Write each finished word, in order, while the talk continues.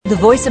the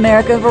Voice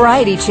America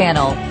Variety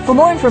Channel. For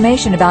more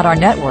information about our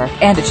network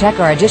and to check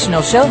our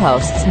additional show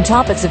hosts and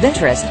topics of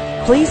interest,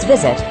 please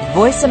visit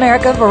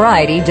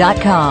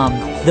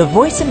voiceamericavariety.com. The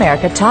Voice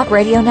America Talk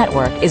Radio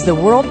Network is the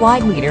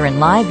worldwide leader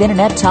in live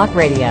Internet talk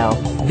radio.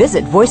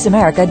 Visit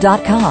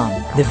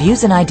voiceamerica.com. The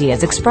views and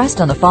ideas expressed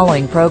on the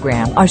following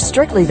program are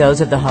strictly those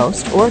of the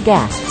host or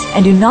guests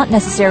and do not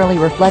necessarily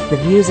reflect the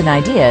views and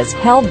ideas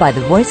held by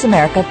the Voice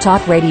America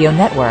Talk Radio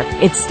Network,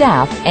 its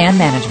staff, and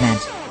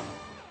management.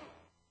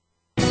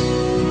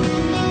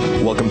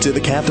 Welcome to the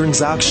Kathryn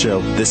Zox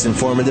Show. This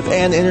informative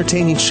and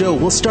entertaining show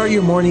will start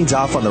your mornings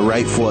off on the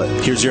right foot.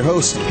 Here's your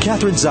host,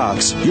 Kathryn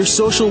Zox, your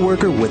social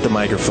worker with the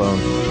microphone.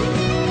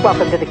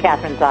 Welcome to the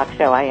Kathryn Zox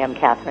Show. I am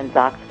Kathryn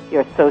Zox,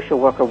 your social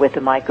worker with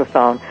the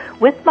microphone,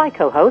 with my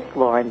co-host,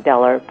 Lauren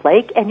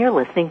Deller-Blake, and you're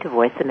listening to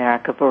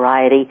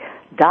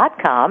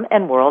VoiceAmericaVariety.com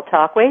and World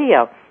Talk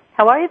Radio.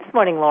 How are you this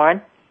morning,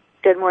 Lauren?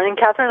 Good morning,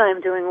 Kathryn.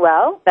 I'm doing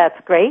well. That's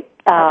great.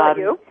 How about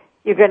you?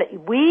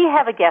 We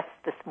have a guest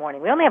this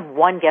morning. We only have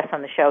one guest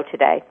on the show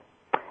today,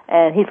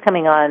 and he's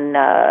coming on,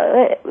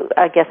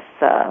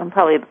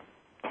 probably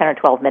 10 or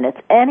 12 minutes.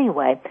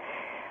 Anyway,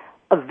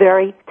 a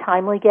very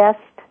timely guest,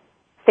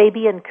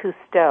 Fabien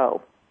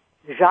Cousteau,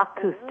 Jacques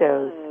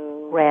Cousteau's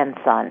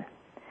grandson.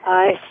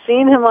 I've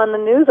seen him on the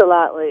news a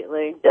lot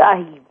lately.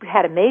 He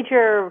had a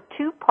major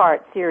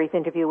two-part series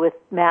interview with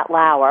Matt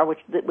Lauer, which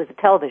was a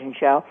television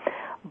show.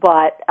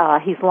 But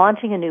he's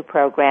launching a new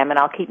program, and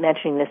I'll keep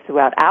mentioning this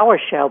throughout our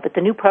show, but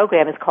the new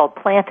program is called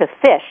Plant a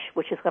Fish,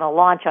 which is going to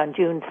launch on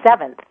June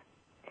 7th.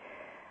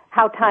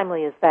 How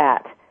timely is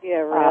that? Yeah,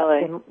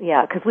 really.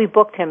 Because we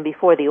booked him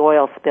before the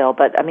oil spill,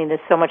 but, I mean,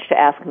 there's so much to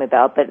ask him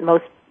about. But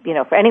most,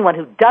 for anyone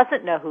who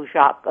doesn't know who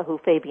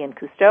Fabien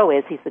Cousteau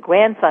is, he's the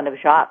grandson of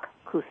Jacques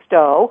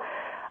Cousteau,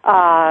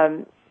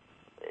 and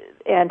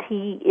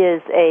he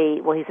is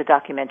he's a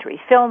documentary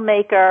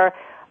filmmaker.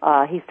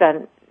 He's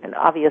done... And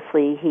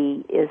obviously,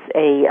 he is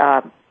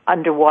a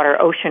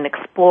underwater ocean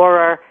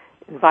explorer,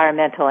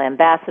 environmental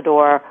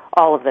ambassador,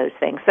 all of those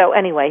things. So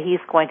anyway, he's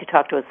going to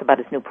talk to us about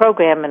his new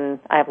program, and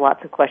I have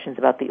lots of questions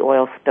about the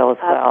oil spill as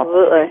well.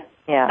 Absolutely.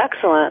 Yeah.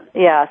 Excellent.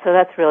 Yeah, so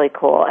that's really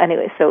cool.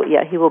 Anyway, so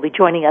yeah, he will be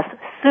joining us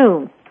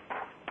soon.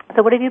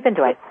 So what have you been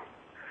doing?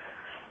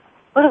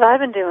 What have I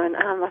been doing?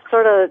 I've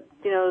sort of,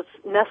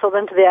 nestled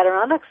into the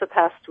Adirondacks the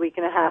past week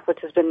and a half, which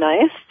has been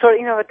nice. So,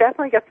 it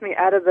definitely gets me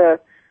out of the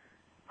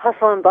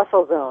hustle and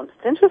bustle zone.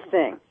 It's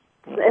interesting.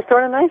 It's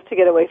sort of nice to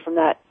get away from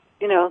that.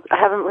 I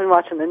haven't been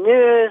watching the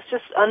news,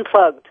 just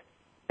unplugged.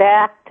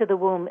 Back to the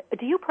womb.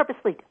 Do you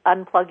purposely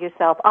unplug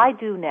yourself? I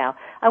do now.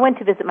 I went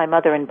to visit my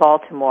mother in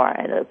Baltimore,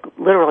 and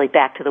literally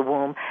back to the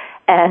womb.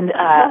 And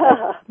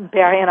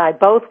Barry and I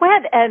both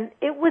went, and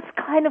it was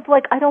kind of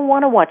like, I don't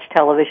want to watch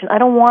television. I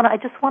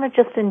just want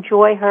to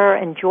enjoy her,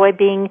 enjoy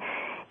being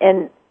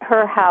in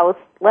her house,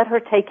 let her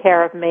take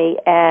care of me,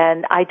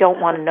 and I don't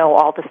want to know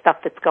all the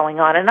stuff that's going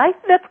on. And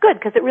that's good,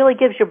 because it really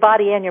gives your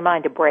body and your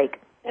mind a break.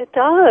 It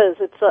does.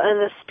 And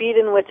the speed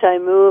in which I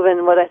move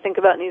and what I think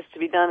about needs to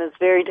be done is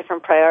very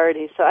different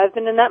priorities. So I've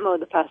been in that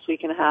mode the past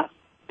week and a half.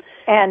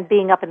 And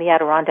being up in the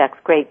Adirondacks,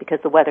 great, because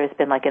the weather has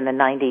been like in the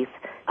 90s.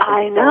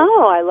 I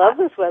know. I love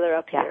this weather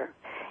up here.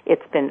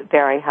 It's been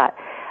very hot.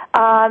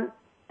 Now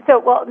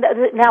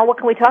what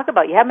can we talk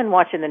about? You haven't been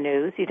watching the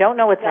news. You don't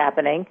know what's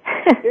happening.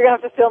 You're going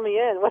to have to fill me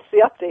in. What's the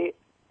update?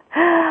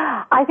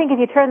 I think if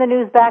you turn the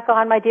news back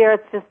on, my dear,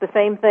 it's just the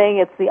same thing.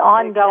 It's the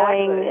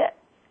ongoing... Exactly.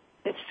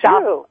 It's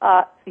stuff. true.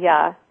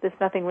 There's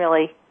nothing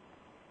really...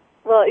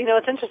 Well,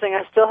 it's interesting.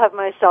 I still have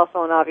my cell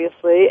phone,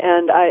 obviously,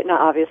 and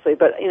not obviously,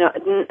 but,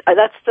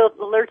 that still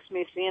alerts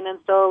me.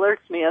 CNN still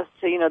alerts me as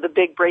to, the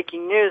big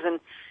breaking news, and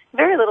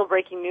very little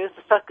breaking news.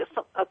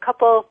 A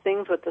couple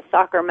things with the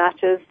soccer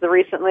matches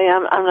recently.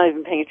 I'm not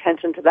even paying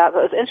attention to that,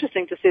 but it was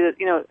interesting to see that,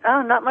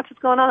 not much is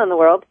going on in the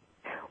world.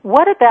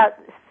 What about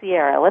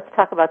Sierra? Let's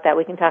talk about that.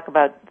 We can talk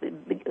about,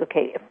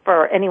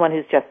 for anyone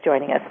who's just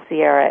joining us,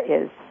 Sierra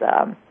is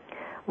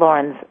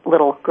Lauren's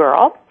little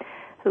girl,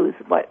 who's,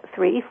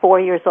 3, 4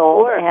 years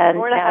old? Four and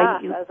a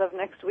half as of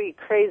next week.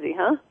 Crazy,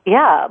 huh?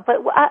 Yeah,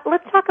 but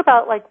let's talk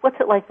about, what's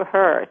it like for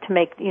her to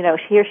make,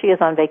 here she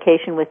is on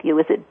vacation with you.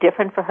 Is it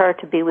different for her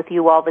to be with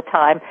you all the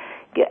time?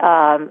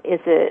 Is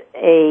it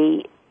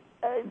an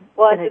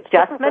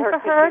adjustment for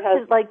her?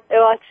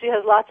 She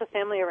has lots of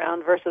family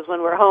around versus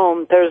when we're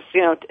home, there's,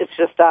 it's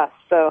just us.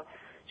 So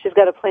she's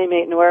got a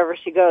playmate and wherever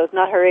she goes,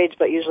 not her age,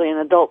 but usually an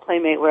adult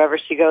playmate wherever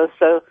she goes.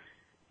 So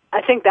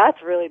I think that's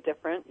really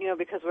different,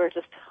 because we're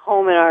just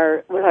home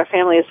with our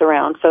families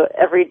around. So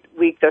every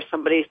week there's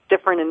somebody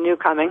different and new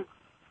coming.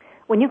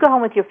 When you go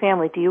home with your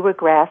family, do you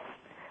regress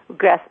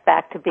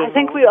back to being... I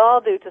think we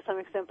all do to some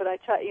extent, but I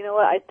try,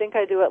 I think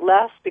I do it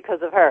less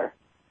because of her.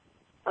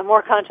 I'm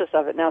more conscious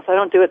of it now, so I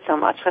don't do it so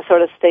much. I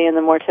sort of stay in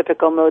the more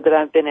typical mode that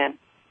I've been in.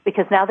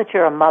 Because now that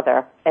you're a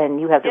mother and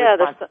you have the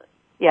responsibility...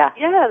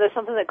 there's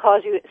something that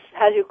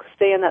has you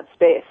stay in that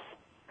space.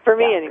 For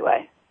me,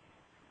 anyway.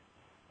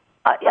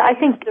 I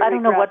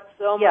don't know what.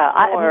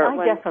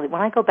 I definitely.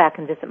 When I go back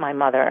and visit my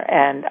mother,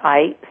 and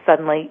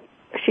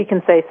she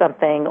can say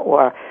something,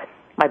 or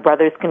my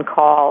brothers can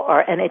call,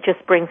 and it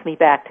just brings me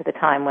back to the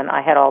time when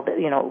I had all the,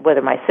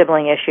 whether my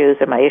sibling issues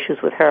or my issues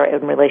with her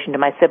in relation to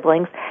my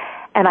siblings.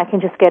 And I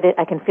can just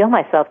I can feel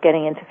myself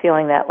getting into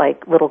feeling that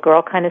like little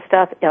girl kind of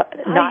stuff.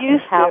 I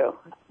used to.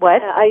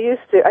 What? Yeah, I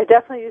used to. I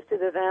definitely used to.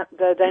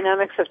 The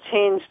dynamics have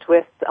changed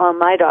with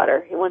my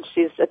daughter. Once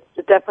it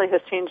definitely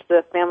has changed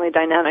the family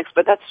dynamics.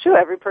 But that's true.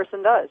 Every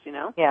person does,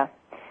 Yeah.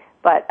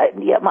 But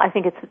I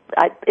think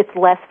it's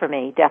less for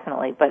me,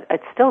 definitely. But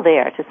it's still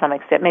there to some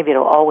extent. Maybe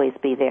it'll always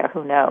be there.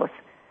 Who knows?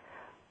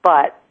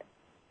 But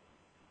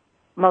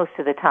most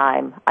of the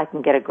time, I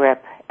can get a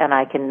grip, and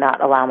I can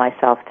not allow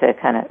myself to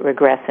kind of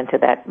regress into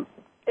that.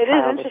 It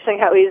is interesting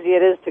how easy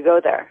it is to go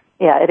there.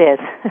 Yeah, it is.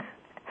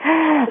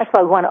 That's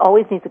why one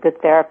always needs a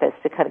good therapist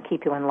to kind of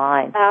keep you in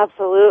line.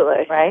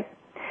 Absolutely. Right?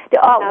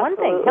 One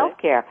thing,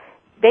 healthcare.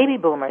 Baby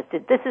boomers.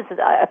 This is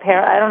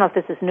apparent. I don't know if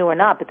this is new or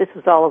not, but this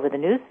was all over the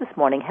news this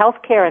morning.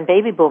 Healthcare and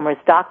baby boomers.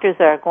 Doctors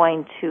are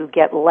going to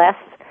get less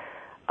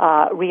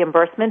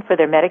reimbursement for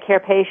their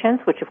Medicare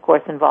patients, which of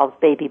course involves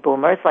baby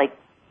boomers, like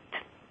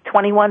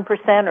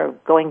 21% or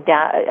going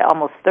down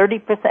almost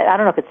 30%. I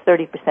don't know if it's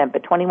 30%,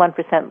 but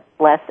 21%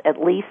 less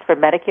at least for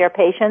Medicare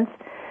patients.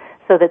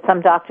 So that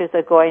some doctors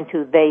are going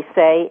to, they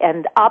say,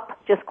 end up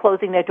just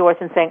closing their doors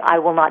and saying, I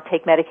will not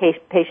take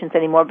medication patients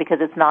anymore because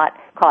it's not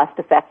cost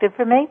effective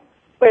for me.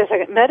 Wait a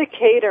second,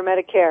 Medicaid or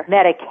Medicare?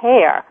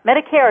 Medicare.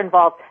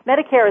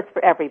 Medicare is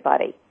for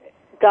everybody.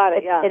 Got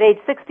it, yeah. At age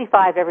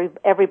 65,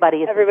 everybody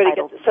is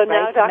entitled gets it. So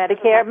now to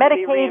Medicare.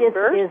 Medicaid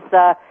is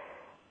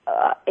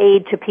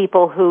aid to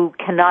people who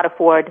cannot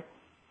afford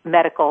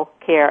medical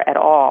care at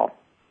all.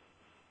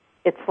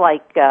 It's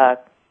like...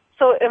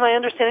 So am I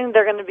understanding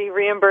they're going to be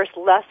reimbursed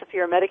less if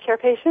you're a Medicare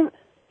patient?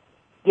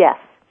 Yes.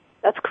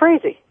 That's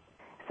crazy.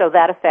 So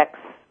that affects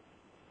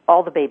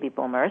all the baby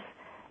boomers,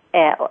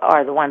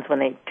 are the ones when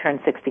they turn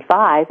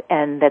 65,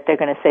 and that they're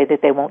going to say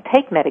that they won't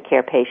take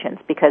Medicare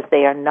patients because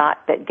they are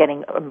not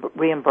getting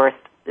reimbursed,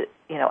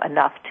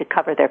 enough to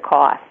cover their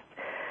costs.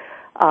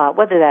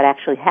 Whether that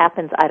actually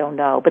happens, I don't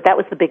know. But that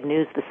was the big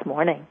news this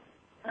morning.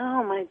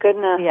 Oh, my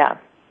goodness. Yeah.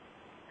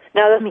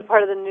 Now this is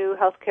part of the new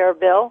health care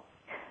bill?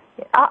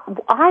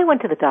 I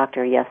went to the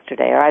doctor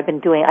yesterday, or I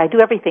do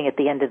everything at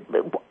the end of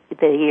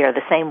the year,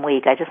 the same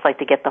week. I just like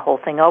to get the whole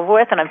thing over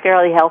with, and I'm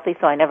fairly healthy,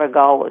 so I never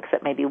go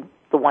except maybe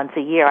the once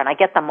a year, and I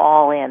get them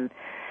all in.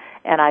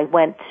 And I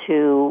went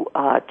to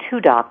 2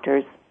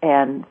 doctors,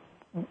 and,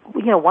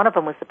 one of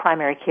them was the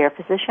primary care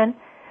physician.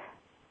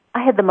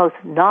 I had the most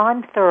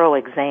non-thorough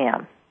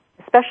exam,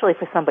 especially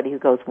for somebody who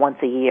goes once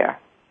a year.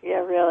 Yeah,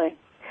 really.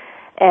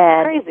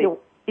 And crazy.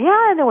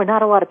 And there were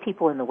not a lot of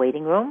people in the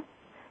waiting room.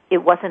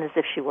 It wasn't as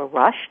if she were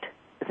rushed.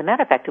 As a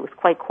matter of fact, it was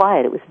quite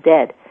quiet. It was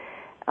dead.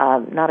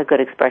 Not a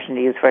good expression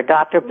to use for a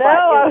doctor. No,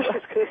 I was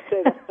just going to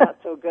say that's not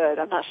so good.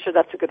 I'm not sure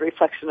that's a good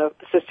reflection of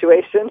the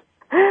situation.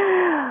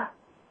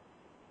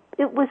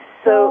 It was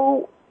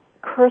so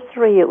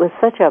cursory. It was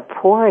such a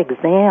poor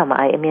exam.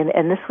 I mean,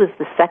 and this was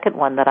the second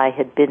one that I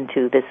had been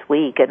to this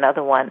week.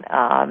 Another one,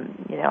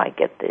 I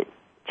get the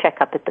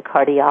checkup at the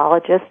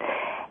cardiologist.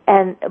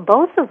 And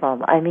both of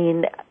them, I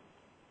mean,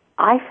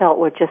 I felt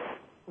were just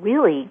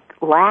really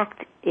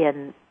lacked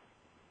in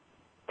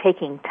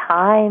taking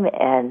time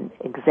and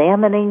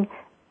examining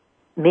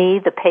me,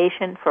 the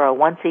patient, for a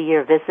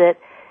once-a-year visit.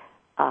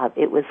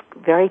 It was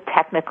very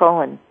technical,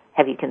 and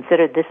have you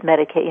considered this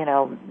medication,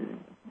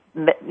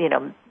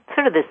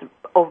 sort of this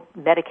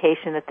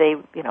medication that they,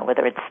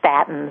 whether it's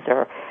statins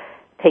or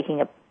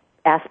taking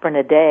aspirin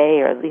a day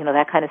or,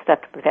 that kind of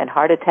stuff to prevent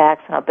heart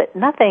attacks, but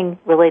nothing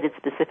related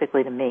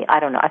specifically to me. I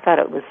don't know. I thought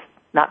it was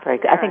not very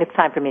good. I think it's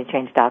time for me to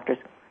change doctors.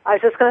 I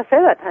was just going to say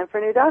that, time for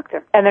a new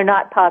doctor. And they're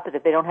not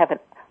positive. They don't have an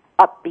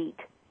upbeat.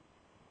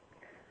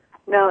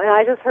 No, and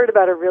I just heard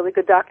about a really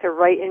good doctor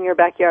right in your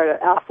backyard.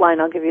 Offline,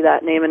 I'll give you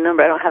that name and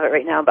number. I don't have it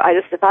right now, but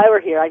if I were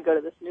here, I'd go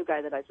to this new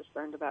guy that I just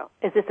learned about.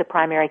 Is this a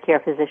primary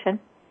care physician?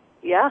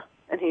 Yeah,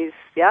 and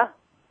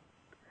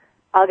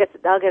I'll get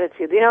it to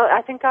you.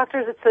 I think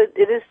doctors,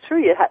 it is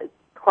true.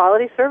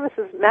 Quality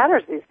services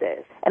matters these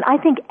days. And I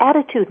think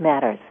attitude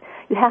matters.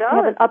 You have to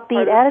have an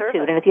upbeat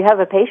attitude. And if you have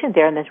a patient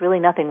there and there's really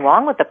nothing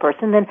wrong with the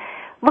person, then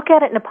look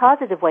at it in a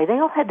positive way. They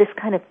all had this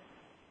kind of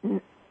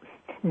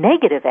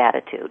negative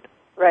attitude.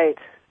 Right.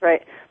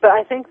 But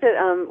I think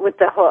that with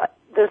the whole,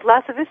 there's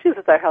lots of issues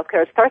with our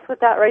healthcare. It starts with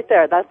that right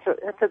there. That's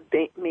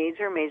a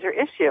major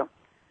issue.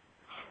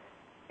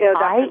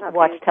 I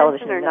watch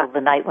television in the middle of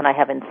the night when I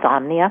have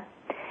insomnia.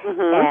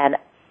 Mm-hmm. And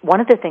one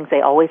of the things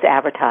they always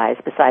advertise,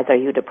 besides are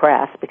you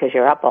depressed because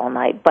you're up all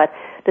night, but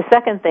the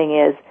second thing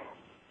is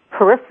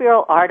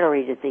peripheral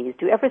artery disease.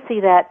 Do you ever see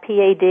that,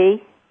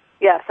 PAD?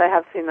 Yes, I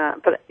have seen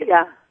that, but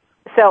yeah.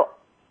 So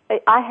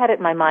I had it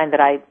in my mind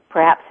that I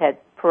perhaps had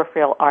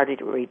peripheral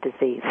artery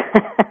disease.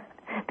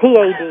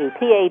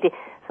 PAD.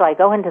 So I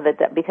go into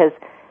because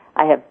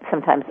I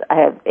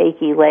have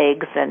achy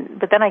legs,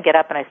 but then I get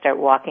up and I start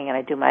walking and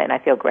and I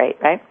feel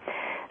great, right?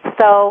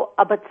 So,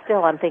 but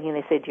still I'm thinking,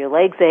 they say, do your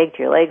legs ache,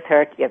 do your legs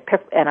hurt?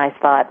 And I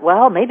thought,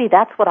 well, maybe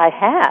that's what I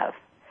have.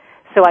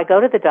 So I go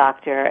to the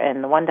doctor,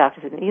 and the one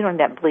doctor said, you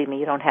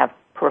don't have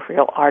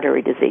peripheral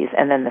artery disease.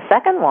 And then the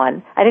second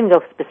one, I didn't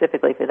go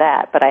specifically for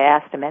that, but I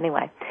asked him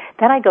anyway.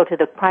 Then I go to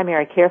the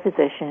primary care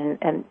physician,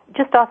 and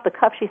just off the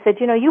cuff, she said,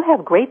 you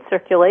have great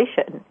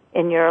circulation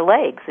in your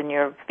legs and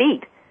your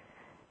feet.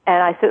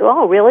 And I said,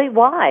 oh, really?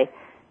 Why?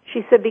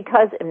 She said,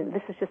 because, and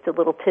this is just a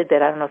little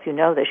tidbit, I don't know if you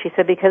know this, she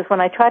said, because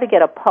when I try to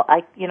get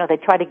they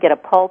try to get a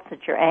pulse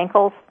at your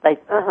ankles, they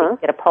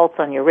get a pulse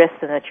on your wrists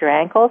and at your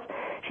ankles.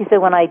 She said,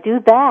 when I do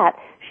that,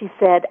 she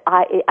said,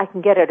 I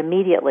can get it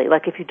immediately.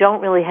 Like if you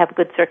don't really have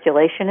good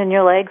circulation in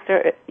your legs.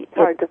 It's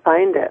hard to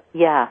find it.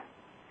 Yeah.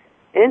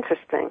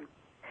 Interesting.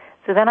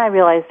 So then I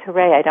realized,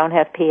 hooray, I don't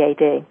have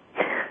PAD.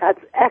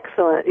 That's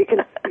excellent. You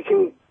can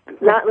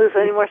not lose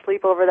any more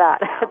sleep over that.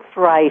 That's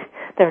right.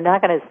 They're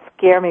not going to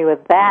scare me with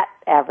that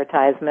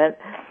advertisement.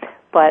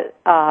 But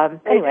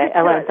anyway,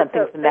 I learned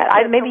something from that.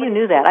 Maybe you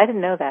knew that. I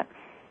didn't know that.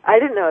 I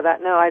didn't know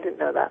that. No, I didn't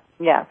know that.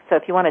 Yeah, so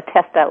if you want to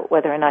test out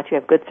whether or not you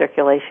have good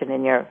circulation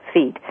in your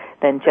feet,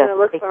 then just... I'm going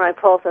to look for my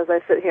pulse as I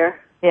sit here.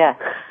 Yeah,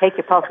 take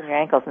your pulse in your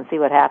ankles and see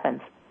what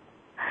happens.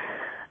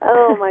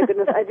 Oh, my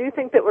goodness. I do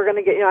think that we're going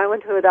to get... I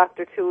went to a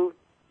doctor two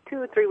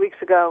or 3 weeks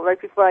ago, right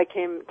before I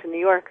came to New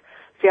York.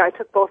 See, I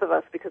took both of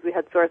us because we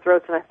had sore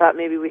throats, and I thought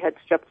maybe we had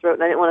strep throat,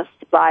 and I didn't want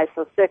to fly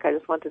so sick. I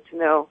just wanted to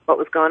know what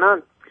was going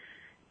on.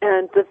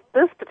 And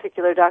this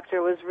particular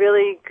doctor was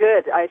really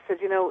good. I said,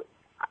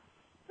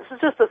 this is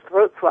just a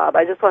throat swab.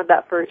 I just want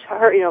that for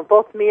her,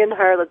 both me and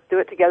her. Let's do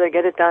it together,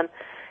 get it done.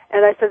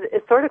 And I said,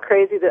 it's sort of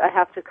crazy that I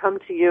have to come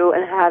to you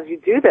and have you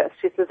do this.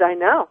 She says, I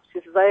know. She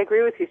says, I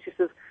agree with you. She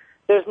says,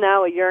 there's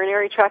now a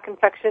urinary tract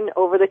infection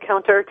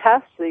over-the-counter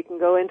test, so you can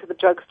go into the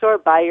drugstore,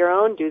 buy your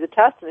own, do the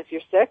test, and if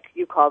you're sick,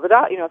 you call the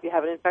doctor. If you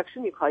have an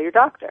infection, you call your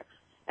doctor.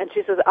 And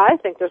she says, I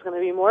think there's going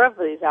to be more of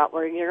these out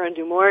where you're going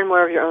to do more and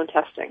more of your own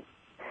testing.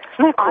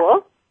 Isn't that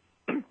cool?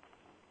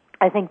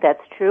 I think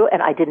that's true,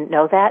 and I didn't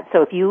know that.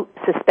 So if you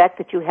suspect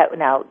that you have,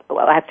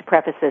 I have to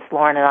preface this,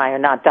 Lauren and I are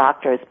not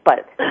doctors,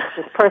 but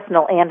it's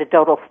personal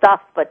anecdotal stuff,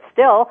 but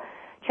still,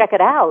 check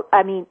it out.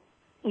 I mean,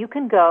 you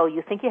can go,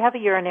 you think you have a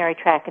urinary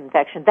tract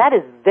infection. That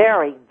is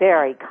very,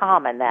 very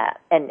common,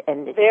 that. And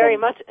very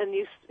much, and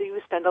you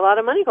spend a lot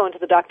of money going to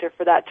the doctor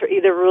for that to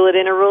either rule it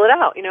in or rule it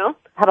out,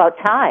 How about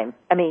time?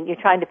 I mean, you're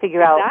trying to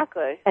figure out.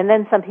 Exactly. And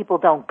then some people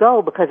don't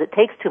go because it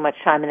takes too much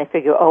time and they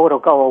figure, it'll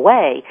go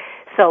away.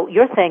 So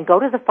you're saying go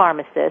to the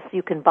pharmacist,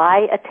 you can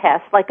buy a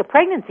test, like a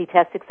pregnancy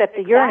test, except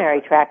a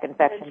urinary tract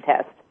infection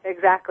test.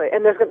 Exactly.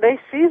 And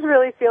she's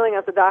really feeling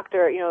as a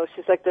doctor,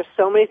 she's like, there's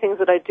so many things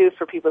that I do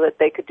for people that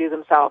they could do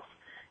themselves.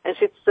 And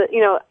she's,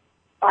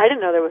 I didn't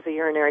know there was a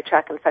urinary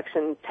tract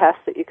infection test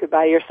that you could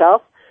buy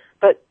yourself.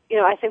 But,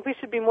 I think we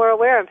should be more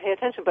aware and pay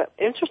attention. But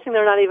interesting,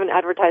 they're not even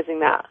advertising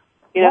that.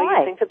 Why?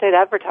 You think that they'd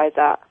advertise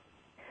that.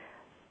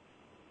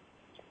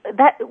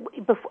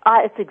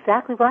 It's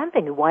exactly what I'm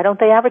thinking. Why don't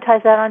they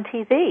advertise that on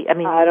TV? I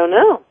mean, I don't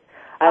know.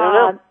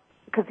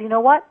 Because you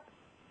know what?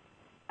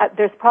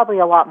 There's probably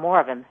a lot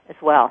more of them as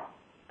well.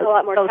 A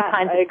lot more tests.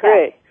 I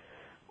agree.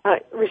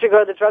 We should go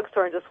to the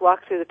drugstore and just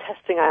walk through the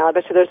testing aisle. I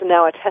bet you there's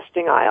now a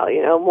testing aisle,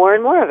 more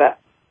and more of it.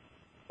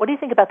 What do you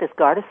think about this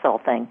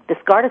Gardasil thing? This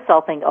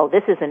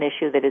is an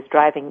issue that is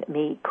driving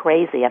me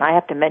crazy, and I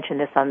have to mention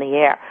this on the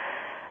air.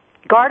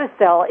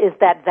 Gardasil is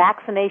that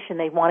vaccination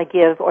they want to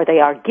give, or they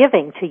are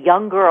giving to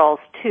young girls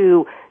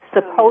to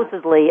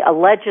supposedly,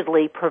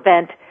 allegedly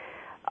prevent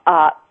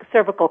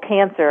cervical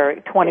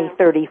cancer 20,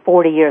 30,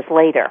 40 years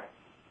later.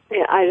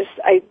 Yeah,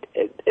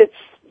 it's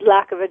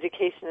lack of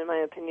education, in my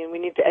opinion. We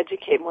need to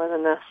educate more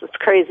than this. It's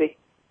crazy.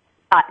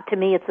 To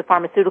me, it's the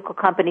pharmaceutical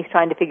companies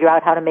trying to figure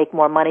out how to make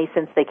more money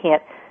since they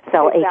can't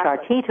sell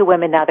HRT to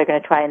women. Now they're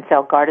going to try and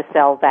sell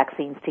Gardasil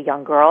vaccines to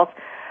young girls.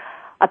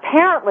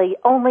 Apparently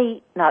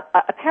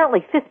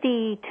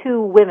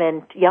 52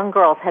 women, young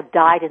girls, have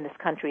died in this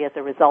country as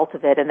a result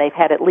of it, and they've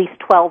had at least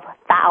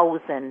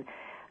 12,000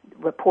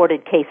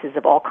 reported cases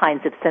of all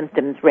kinds of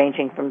symptoms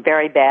ranging from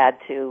very bad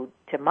to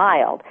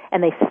mild.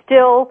 And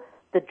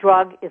the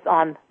drug is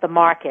on the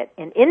market.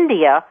 In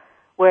India,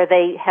 where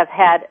they have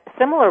had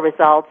similar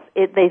results,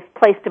 they've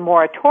placed a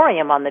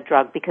moratorium on the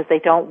drug because they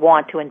don't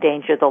want to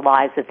endanger the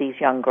lives of these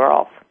young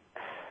girls.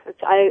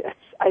 I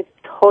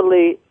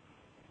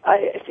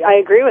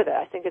agree with it.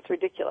 I think it's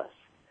ridiculous.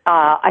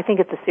 I think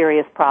it's a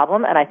serious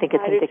problem, and I think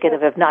it's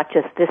indicative of not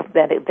just this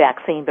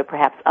vaccine, but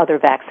perhaps other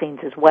vaccines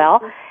as well.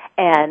 Mm-hmm.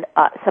 And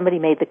somebody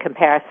made the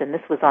comparison,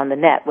 this was on the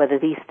net, whether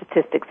these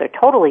statistics are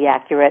totally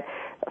accurate.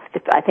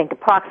 I think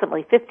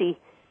approximately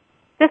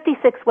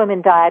 56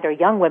 women died, or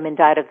young women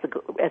died as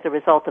a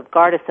result of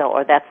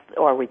Gardasil,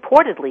 or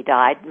reportedly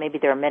died. Maybe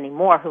there are many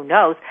more, who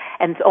knows.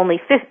 And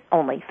only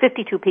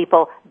 52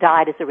 people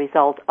died as a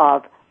result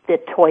of the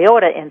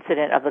Toyota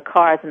incident of the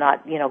cars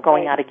not,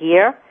 going out of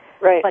gear.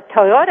 Right. But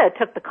Toyota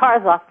took the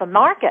cars off the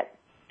market.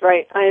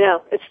 Right. I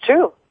know. It's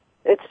true.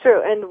 It's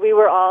true. And we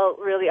were all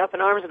really up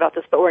in arms about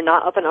this, but we're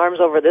not up in arms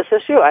over this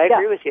issue. I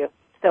agree with you.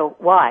 So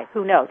why?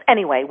 Who knows?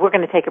 Anyway, we're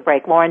going to take a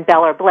break. Lauren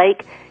Beller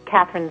Blake,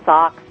 Kathryn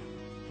Zox.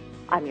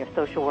 I'm your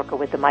social worker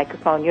with the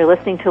microphone. You're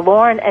listening to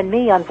Lauren and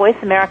me on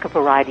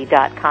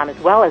VoiceAmericaVariety.com as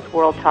well as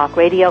World Talk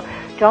Radio.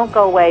 Don't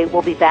go away.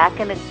 We'll be back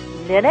in a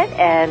Minute,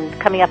 and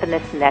coming up in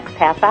this next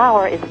half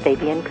hour is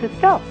Fabian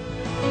Cousteau.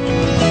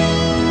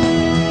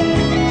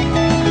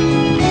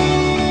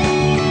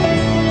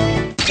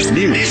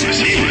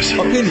 News,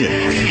 opinion,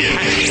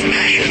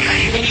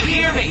 can you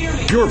hear me?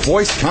 Your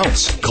voice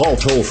counts. Call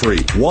toll-free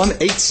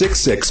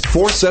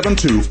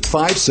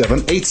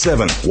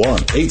 1-866-472-5787.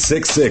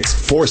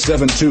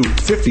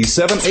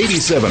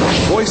 1-866-472-5787.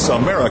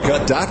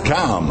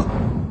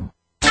 VoiceAmerica.com.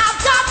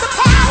 I've got the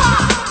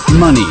power!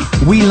 Money.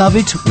 We love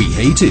it, we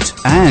hate it,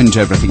 and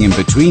everything in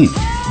between.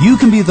 You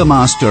can be the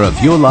master of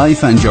your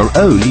life and your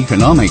own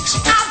economics.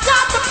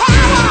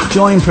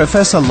 Join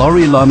Professor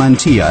Laurie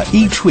Lamantia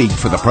each week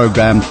for the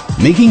program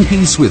Making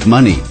Peace with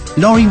Money.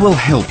 Laurie will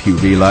help you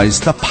realize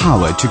the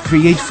power to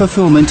create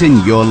fulfillment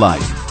in your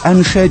life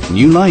and shed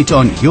new light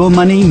on your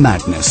money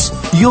madness.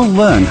 You'll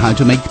learn how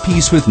to make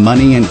peace with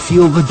money and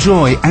feel the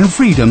joy and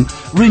freedom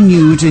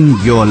renewed in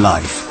your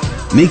life.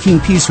 Making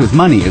Peace with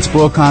Money is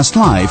broadcast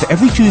live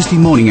every Tuesday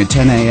morning at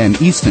 10 a.m.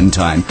 Eastern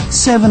Time,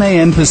 7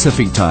 a.m.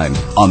 Pacific Time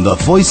on the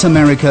Voice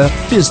America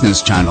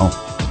Business Channel.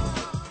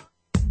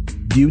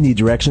 Do you need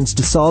directions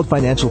to solid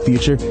financial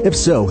future? If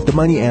so, the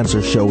Money Answer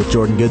Show with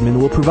Jordan Goodman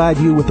will provide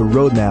you with a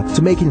roadmap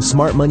to making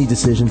smart money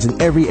decisions in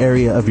every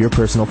area of your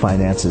personal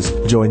finances.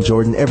 Join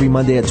Jordan every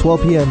Monday at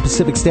 12 p.m.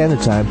 Pacific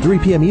Standard Time, 3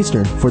 p.m.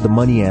 Eastern for the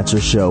Money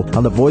Answer Show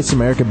on the Voice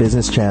America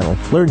Business Channel.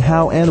 Learn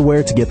how and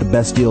where to get the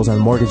best deals on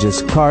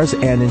mortgages, cars,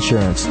 and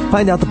insurance.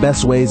 Find out the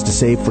best ways to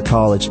save for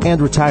college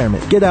and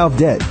retirement. Get out of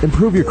debt,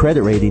 improve your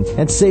credit rating,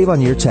 and save on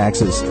your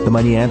taxes. The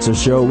Money Answer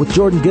Show with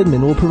Jordan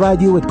Goodman will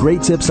provide you with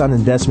great tips on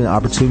investment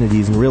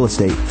opportunities in real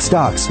estate,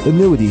 stocks,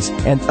 annuities,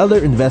 and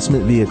other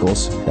investment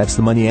vehicles. That's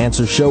the Money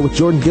Answer Show with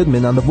Jordan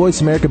Goodman on the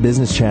Voice America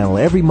Business Channel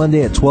every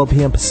Monday at 12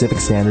 p.m. Pacific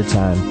Standard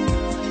Time.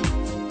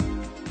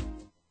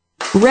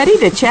 Ready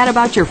to chat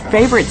about your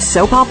favorite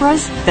soap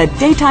operas? The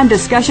daytime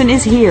discussion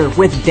is here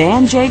with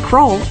Dan J.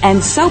 Kroll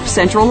and Soap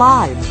Central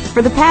Live.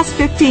 For the past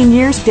 15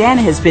 years, Dan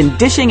has been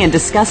dishing and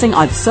discussing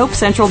on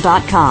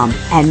SoapCentral.com.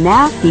 And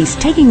now he's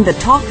taking the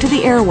talk to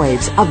the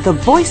airwaves of the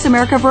Voice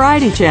America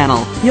Variety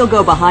Channel. You'll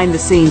go behind the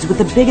scenes with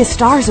the biggest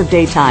stars of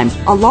daytime,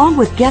 along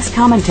with guest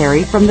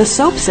commentary from the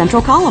Soap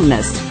Central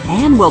columnists.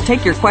 And we'll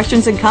take your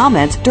questions and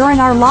comments during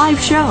our live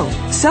show.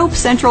 Soap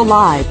Central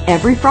Live,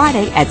 every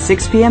Friday at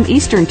 6 p.m.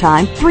 Eastern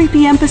Time, 3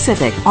 p.m.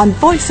 Pacific on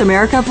Voice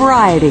America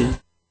Variety.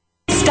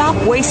 Stop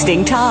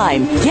wasting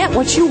time. Get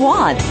what you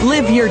want.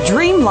 Live your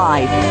dream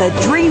life. The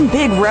Dream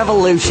Big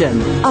Revolution.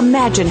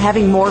 Imagine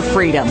having more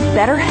freedom,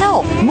 better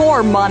health,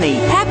 more money,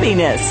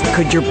 happiness.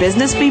 Could your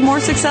business be more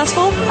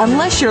successful?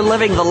 Unless you're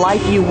living the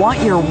life you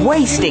want, you're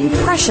wasting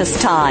precious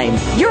time.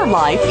 Your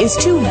life is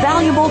too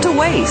valuable to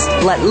waste.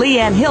 Let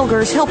Leanne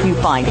Hilgers help you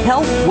find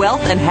health,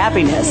 wealth, and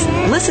happiness.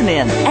 Listen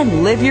in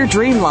and live your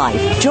dream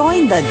life.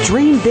 Join the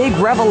Dream Big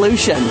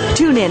Revolution.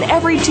 Tune in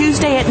every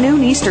Tuesday at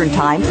noon Eastern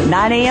Time,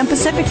 9 a.m.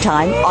 Pacific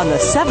Time on the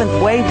Seventh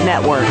Wave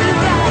Network.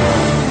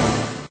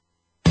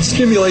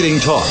 Stimulating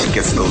talk.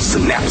 Gets those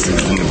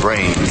synapses in the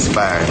brain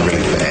firing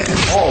really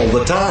fast. All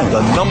the time.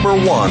 The number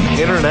one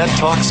internet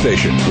talk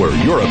station where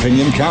your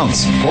opinion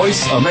counts.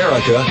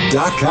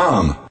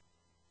 VoiceAmerica.com.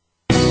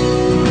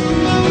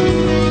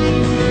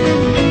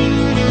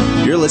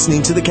 You're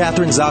listening to The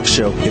Kathryn Zox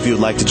Show. If you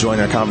would like to join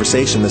our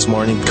conversation this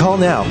morning, call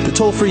now. The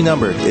toll-free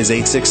number is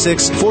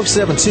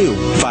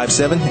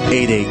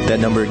 866-472-5788. That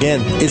number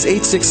again is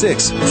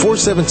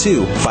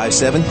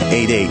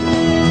 866-472-5788.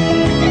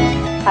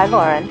 Hi,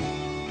 Lauren.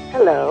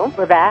 Hello.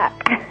 We're back.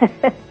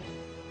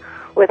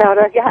 Without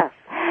our guests.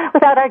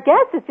 Without our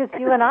guests, it's just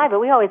you and I, but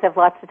we always have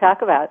lots to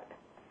talk about.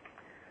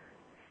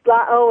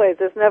 Always.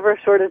 There's never a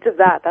shortage of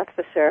that, that's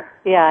for sure.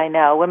 Yeah, I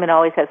know. Women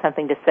always have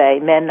something to say.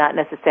 Men, not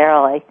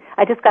necessarily.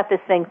 I just got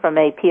this thing from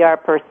a PR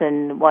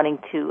person wanting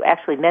to,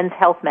 actually, Men's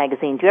Health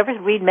Magazine. Do you ever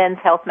read Men's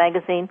Health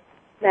Magazine?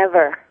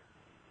 Never.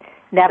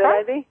 Never? Should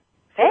I be?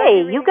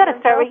 Hey, you got to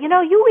start. You know,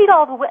 you read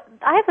all the.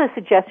 I have a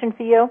suggestion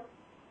for you.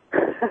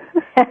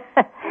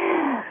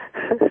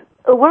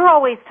 We're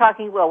always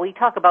talking. Well, we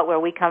talk about where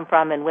we come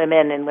from and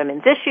women and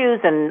women's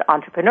issues and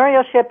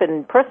entrepreneurship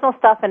and personal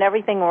stuff and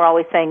everything. We're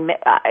always saying.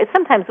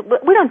 Sometimes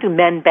we don't do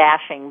men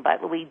bashing,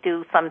 but we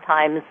do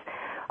sometimes.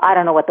 I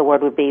don't know what the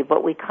word would be,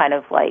 but we kind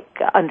of like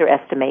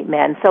underestimate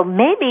men. So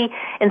maybe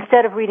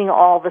instead of reading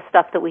all the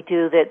stuff that we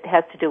do that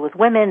has to do with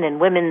women and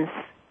women's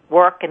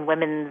work and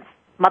women's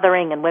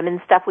mothering and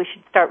women's stuff, we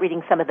should start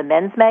reading some of the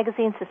men's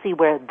magazines to see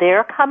where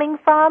they're coming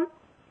from.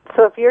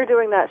 So if you're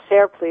doing that,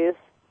 share, please.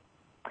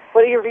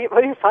 What are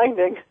you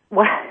finding?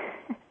 What?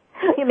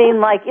 You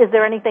mean, like, is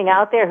there anything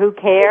out there? Who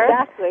cares?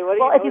 Exactly.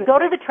 Well, if you go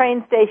to the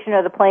train station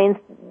or the planes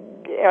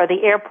or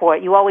the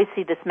airport, you always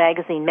see this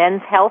magazine,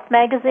 Men's Health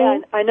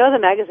Magazine. Yeah, I know the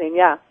magazine,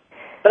 yeah.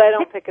 But I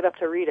don't pick it up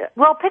to read it.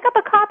 Well, pick up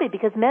a copy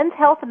because Men's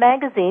Health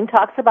Magazine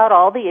talks about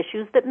all the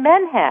issues that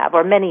men have,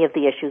 or many of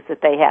the issues that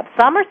they have.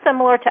 Some are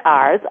similar to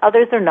ours,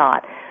 others are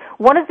not.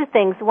 One of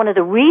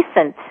the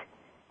recent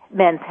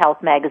Men's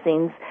Health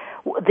magazines,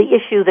 the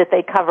issue that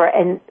they cover,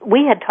 and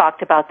we had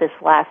talked about this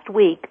last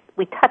week,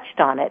 we touched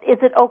on it. Is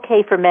it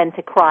okay for men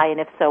to cry, and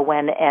if so,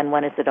 when, and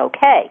when is it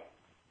okay?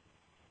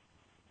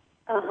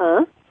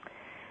 Uh-huh.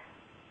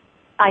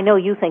 I know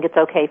you think it's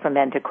okay for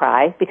men to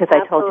cry because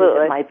I told you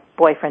that my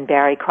boyfriend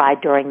Barry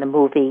cried during the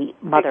movie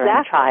Mother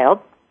and Child.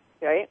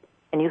 Right.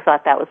 And you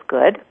thought that was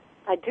good.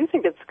 I do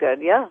think it's good,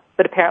 yeah.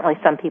 But apparently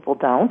some people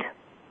don't.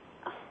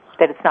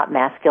 That it's not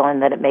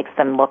masculine, that it makes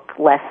them look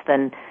less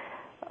than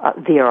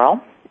virile.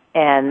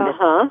 And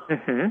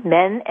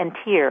Men and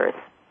tears.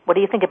 What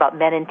do you think about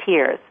men and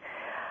tears?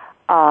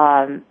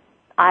 I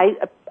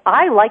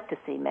like to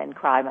see men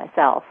cry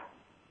myself.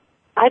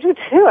 I do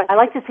too. I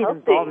like to see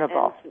them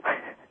vulnerable.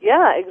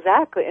 Yeah,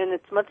 exactly. And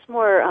it's much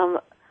more, I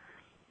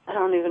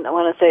don't even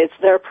want to say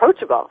they're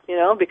approachable,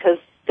 because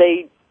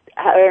they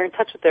are in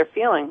touch with their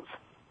feelings.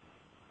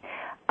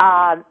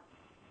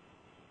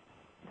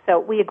 So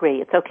we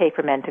agree. It's okay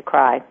for men to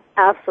cry.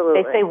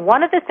 Absolutely. They say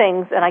one of the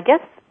things, and I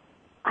guess,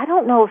 I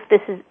don't know if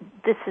this is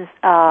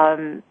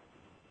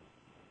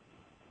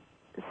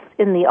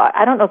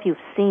I don't know if you've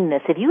seen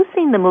this. Have you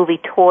seen the movie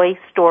Toy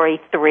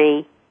Story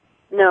 3?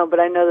 No, but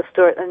I know the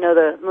story. I know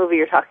the movie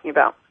you're talking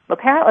about.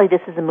 Apparently,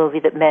 this is a movie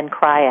that men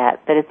cry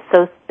at. That it's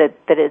so that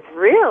it's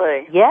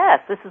really yes.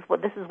 This is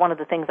one of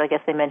the things I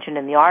guess they mentioned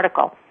in the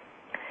article.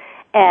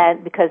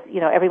 And because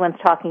everyone's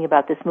talking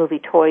about this movie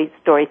Toy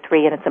Story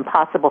 3, and it's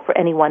impossible for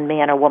any one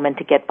man or woman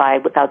to get by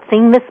without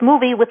seeing this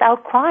movie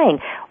without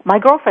crying. My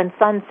girlfriend's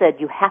son said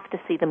you have to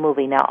see the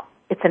movie now.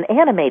 It's an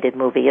animated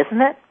movie,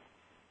 isn't it?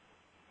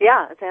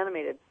 Yeah, it's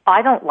animated.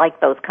 I don't like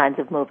those kinds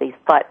of movies,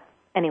 but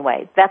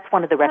anyway, that's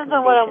one of the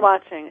recommendations. Depends on what I'm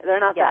watching. They're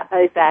not that.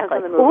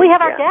 Exactly. The well, we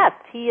have our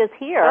guest. He is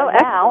here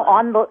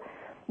now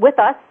with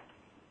us.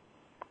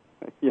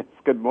 Yes,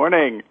 good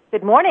morning.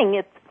 Good morning.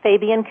 It's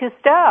Fabian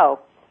Cousteau.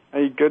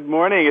 Hey, good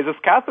morning. Is this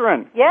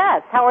Kathryn?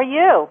 Yes. How are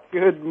you?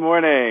 Good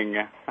morning.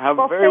 Very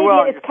Fabian,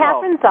 well. It's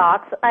Kathryn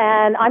Zox,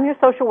 and I'm your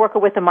social worker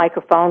with a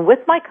microphone with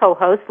my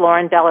co-host,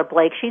 Lauren Deller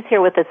Blake. She's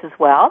here with us as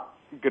well.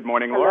 Good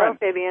morning, Hello, Lauren.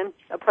 Fabian.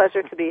 A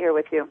pleasure to be here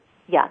with you.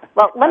 Yeah.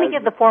 Well, let me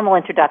give the formal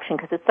introduction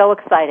because it's so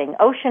exciting.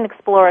 Ocean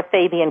explorer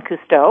Fabian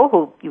Cousteau,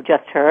 who you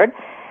just heard,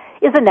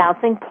 is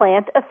announcing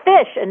Plant a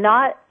Fish,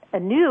 a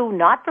new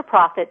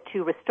not-for-profit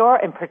to restore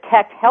and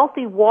protect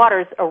healthy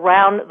waters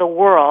around the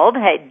world.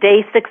 Hey,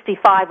 day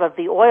 65 of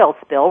the oil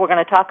spill. We're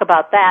going to talk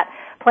about that.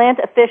 Plant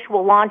a Fish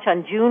will launch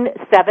on June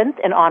 7th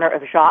in honor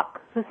of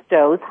Jacques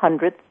Cousteau's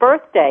 100th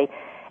birthday.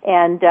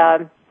 And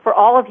for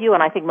all of you,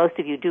 and I think most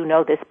of you do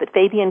know this, but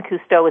Fabian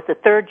Cousteau is the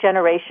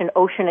third-generation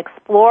ocean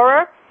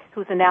explorer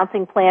who's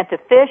announcing Plant a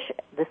Fish,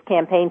 this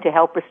campaign to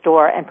help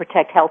restore and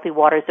protect healthy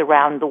waters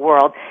around the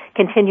world,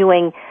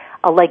 continuing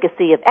a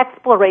legacy of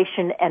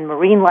exploration and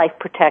marine life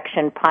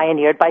protection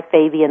pioneered by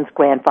Fabian's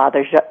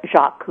grandfather,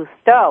 Jacques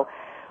Cousteau.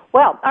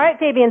 Well, all right,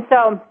 Fabian,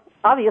 so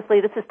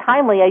obviously this is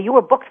timely. You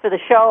were booked for the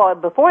show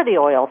before the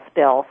oil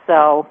spill,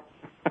 so...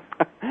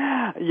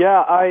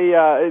 Yeah,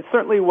 it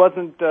certainly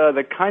wasn't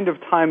the kind of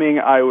timing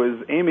I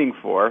was aiming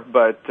for,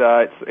 but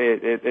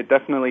it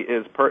definitely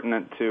is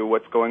pertinent to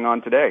what's going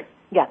on today.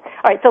 Yeah.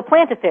 All right. So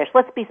Plant a Fish.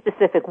 Let's be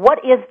specific. Which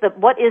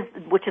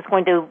is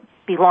going to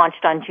be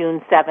launched on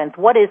June 7th?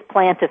 What is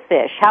Plant a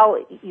Fish? How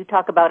you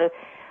talk about it?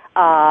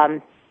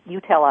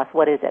 You tell us.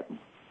 What is it?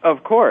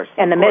 Of course.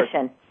 And the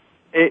mission.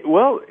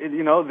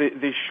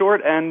 The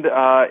short end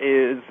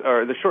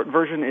the short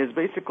version is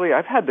basically,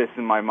 I've had this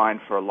in my mind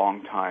for a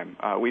long time.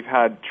 We've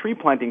had tree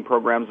planting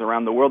programs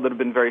around the world that have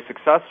been very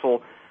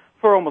successful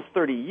for almost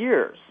 30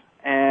 years,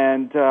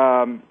 and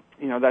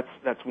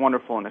that's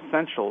wonderful and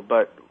essential.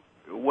 But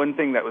one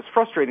thing that was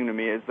frustrating to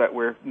me is that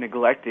we're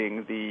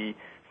neglecting the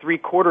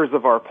 3/4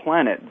 of our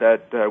planet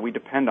that we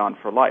depend on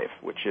for life,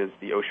 which is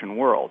the ocean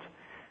world.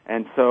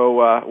 And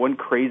so one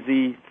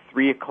crazy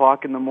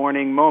 3:00 in the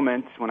morning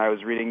moment when I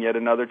was reading yet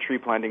another tree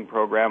planting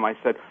program, I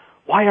said,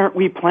 why aren't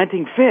we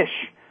planting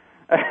fish?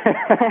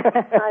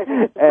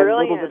 And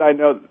little did I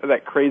know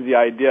that crazy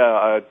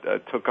idea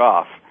took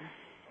off.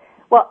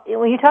 Well,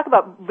 when you talk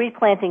about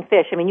replanting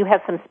fish, I mean, you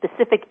have some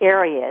specific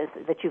areas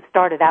that you've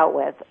started out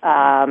with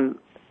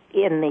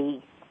in the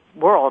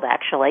world,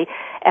 actually.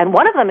 And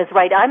one of them is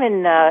I'm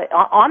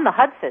on the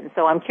Hudson,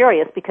 so I'm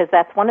curious because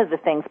that's one of the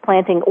things,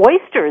 planting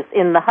oysters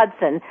in the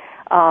Hudson,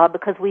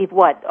 because we've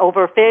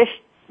overfished,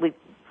 we've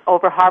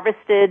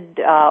overharvested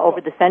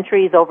over the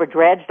centuries,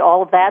 overdredged,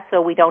 all of that,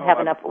 so we don't have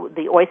enough,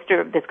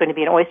 there's going to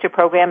be an oyster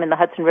program in the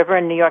Hudson River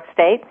in New York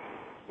State.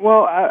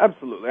 Well,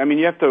 absolutely. I mean,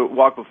 you have to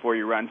walk before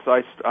you run.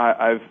 So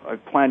I've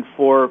planned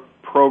 4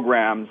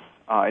 programs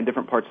in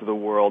different parts of the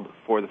world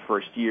for the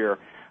first year.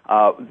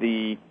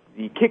 The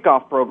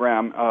kickoff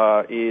program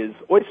is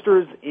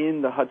oysters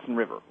in the Hudson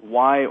River.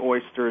 Why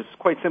oysters?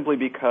 Quite simply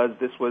because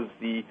this was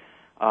the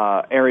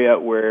area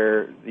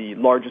where the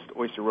largest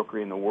oyster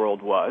rookery in the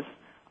world was.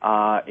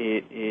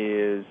 It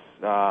is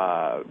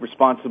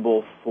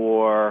responsible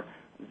for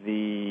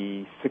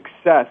the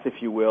success,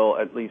 if you will,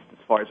 at least as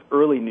far as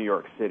early New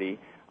York City,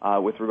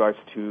 with regards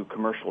to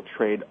commercial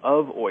trade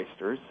of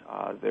oysters.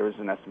 There was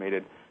an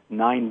estimated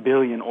 9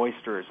 billion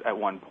oysters at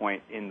one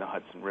point in the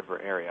Hudson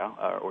River area,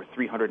 or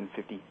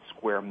 350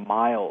 square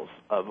miles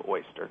of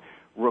oyster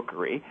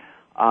rookery.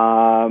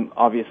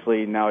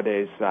 Obviously,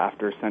 nowadays,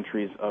 after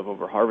centuries of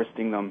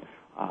overharvesting them,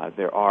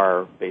 There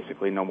are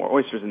basically no more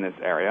oysters in this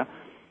area.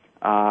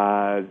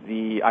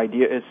 The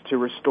idea is to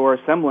restore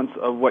a semblance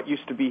of what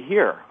used to be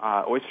here.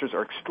 Oysters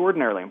are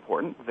extraordinarily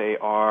important. They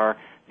are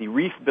the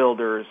reef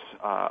builders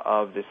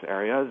of this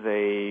area.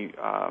 They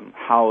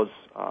house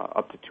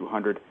up to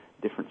 200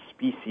 different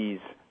species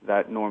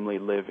that normally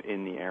live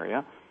in the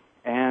area.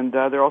 And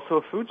they're also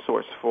a food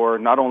source for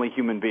not only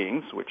human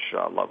beings, which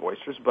love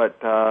oysters,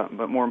 but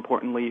more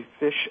importantly,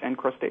 fish and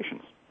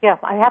crustaceans. Yeah,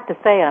 I have to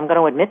say, I'm going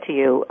to admit to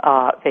you,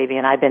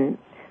 Fabian, I've been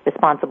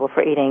responsible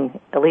for eating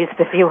at least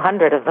a few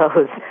hundred of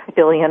those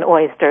billion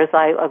oysters.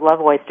 I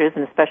love oysters,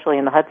 and especially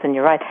in the Hudson,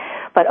 you're right.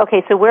 But,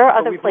 okay, so where are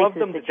other places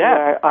that you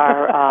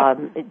are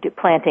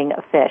planting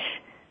a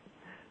fish?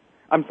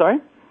 I'm sorry?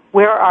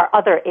 Where are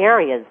other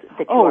areas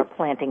that you are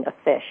planting a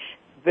fish?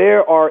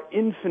 There are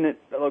infinite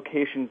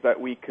locations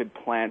that we could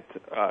plant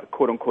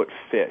quote-unquote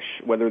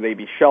fish, whether they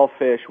be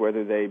shellfish,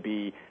 whether they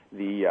be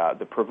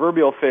the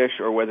proverbial fish,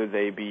 or whether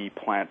they be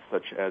plants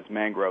such as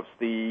mangroves.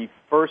 The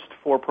first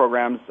 4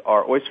 programs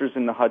are oysters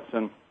in the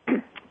Hudson,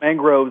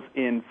 mangroves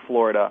in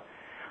Florida.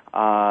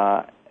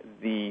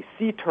 The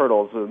sea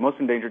turtles, the most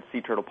endangered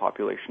sea turtle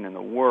population in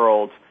the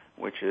world,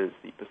 which is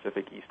the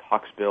Pacific East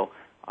hawksbill,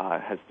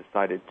 has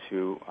decided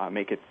to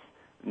make its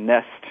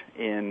nest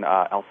in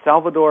El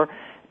Salvador.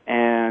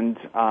 And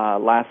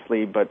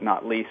lastly, but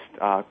not least,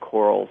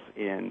 corals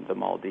in the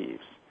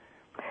Maldives.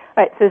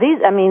 All right, so these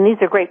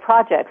are great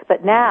projects,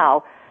 but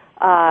now,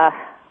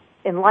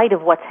 in light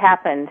of what's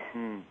happened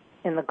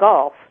in the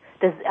Gulf,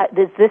 does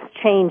this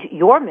change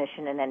your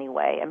mission in any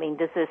way? I mean,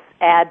 does this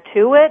add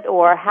to it,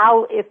 or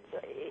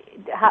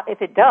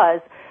if it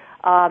does,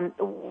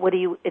 what do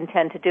you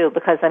intend to do?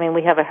 Because,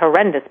 we have a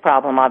horrendous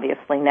problem,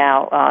 obviously,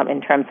 now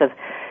in terms of,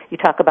 you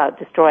talk about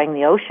destroying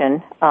the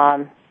ocean.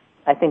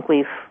 I think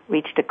we've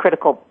reached a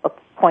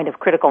point of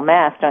critical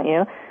mass, don't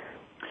you?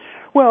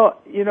 Well,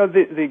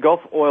 the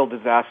Gulf oil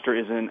disaster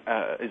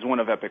is one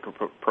of epic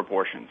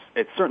proportions.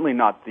 It's certainly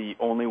not the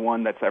only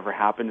one that's ever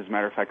happened. As a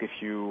matter of fact,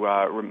 if you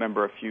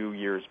remember a few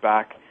years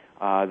back,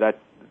 that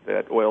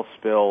oil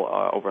spill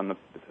over on the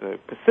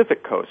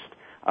Pacific coast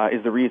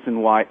is the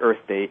reason why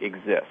Earth Day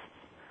exists.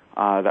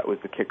 That was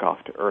the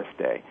kickoff to Earth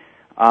Day.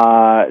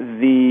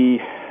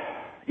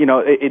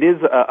 It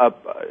is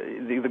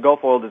the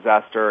Gulf oil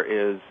disaster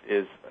is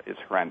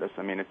horrendous.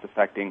 It's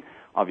affecting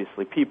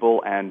obviously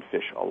people and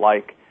fish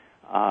alike.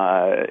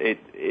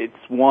 It's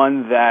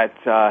one that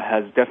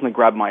has definitely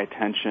grabbed my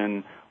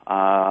attention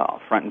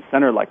front and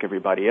center, like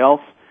everybody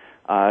else.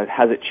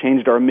 Has it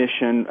changed our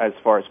mission as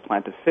far as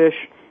plant a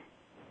fish?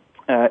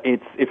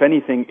 If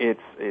anything,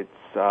 it's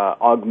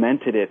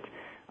augmented it.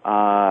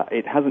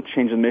 It hasn't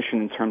changed the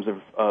mission in terms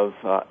of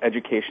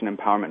education,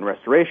 empowerment, and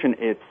restoration.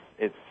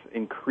 It's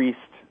increased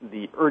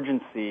the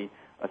urgency,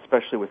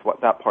 especially with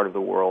that part of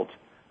the world,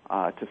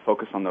 to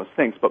focus on those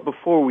things. But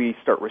before we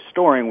start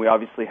restoring, we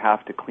obviously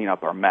have to clean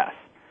up our mess.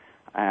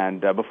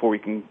 And before we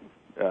can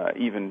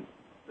even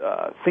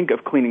think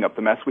of cleaning up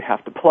the mess, we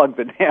have to plug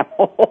the damn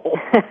hole.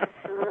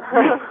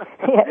 Yeah,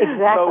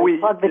 exactly.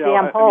 Plug the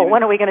damn hole.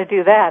 When are we going to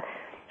do that?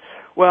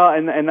 Well,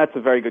 and that's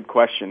a very good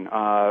question.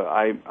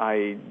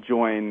 I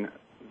join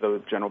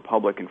the general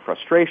public in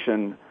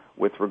frustration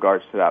with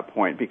regards to that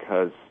point,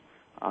 because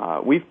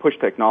we've pushed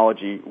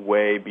technology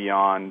way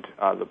beyond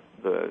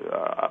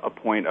a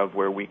point of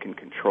where we can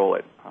control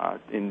it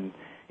in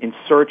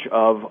search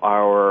of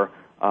our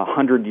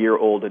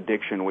 100-year-old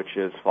addiction, which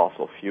is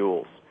fossil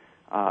fuels,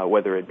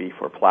 whether it be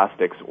for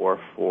plastics or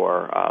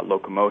for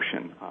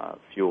locomotion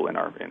fuel in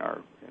our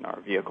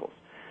vehicles,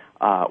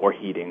 or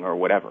heating or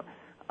whatever.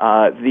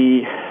 I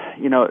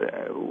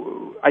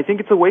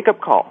think it's a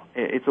wake-up call.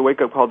 It's a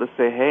wake-up call to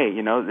say, hey,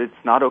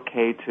 it's not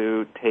okay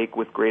to take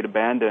with great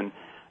abandon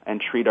and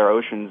treat our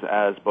oceans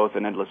as both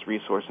an endless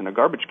resource and a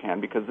garbage can,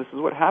 because this is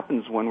what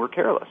happens when we're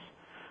careless.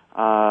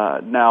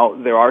 Now,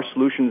 there are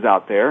solutions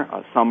out there.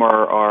 Some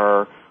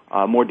are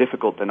more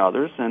difficult than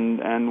others,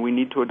 and we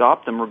need to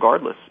adopt them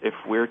regardless if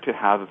we're to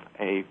have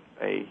a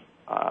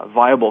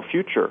viable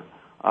future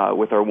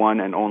with our one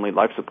and only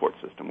life support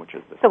system, which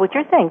is this. So what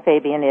you're saying,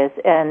 Fabian, is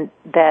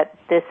that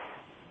this,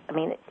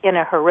 in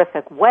a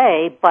horrific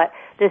way, but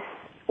this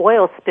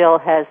oil spill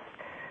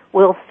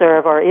will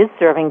serve or is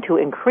serving to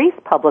increase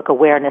public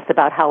awareness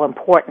about how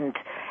important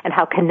and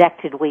how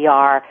connected we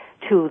are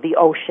to the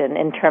ocean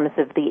in terms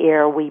of the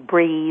air we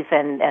breathe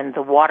and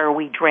the water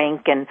we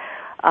drink and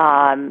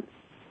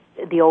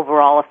the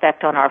overall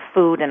effect on our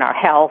food and our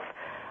health.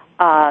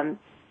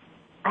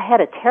 I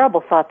had a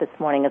terrible thought this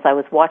morning as I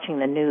was watching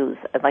the news.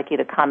 I'd like you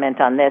to comment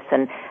on this.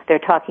 And they're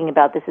talking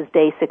about this is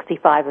day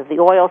 65 of the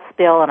oil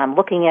spill, and I'm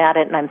looking at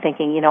it and I'm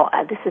thinking,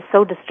 this is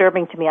so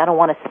disturbing to me. I don't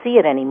want to see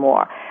it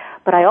anymore.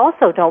 But I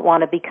also don't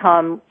want to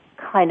become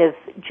kind of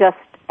just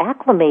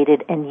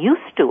acclimated and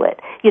used to it.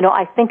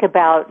 I think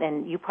about,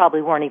 and you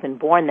probably weren't even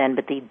born then,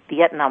 but the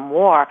Vietnam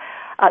War,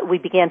 we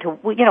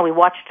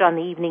watched it on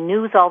the evening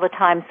news all the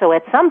time. So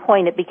at some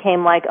point it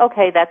became like,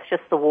 okay, that's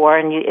just the war,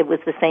 and it was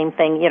the same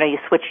thing. You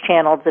switch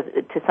channels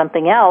to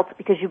something else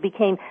because you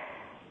became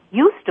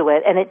used to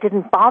it, and it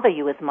didn't bother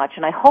you as much.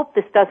 And I hope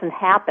this doesn't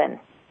happen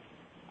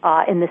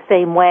in the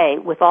same way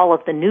with all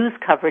of the news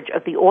coverage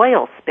of the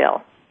oil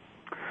spill?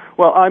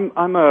 Well,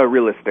 I'm a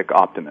realistic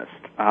optimist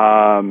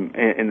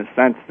in the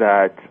sense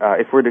that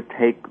if we're to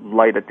take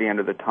light at the end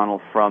of the tunnel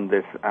from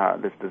this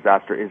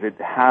disaster, is it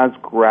has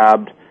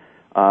grabbed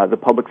the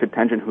public's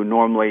attention who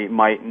normally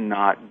might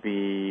not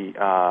be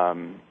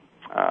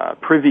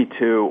privy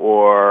to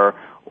or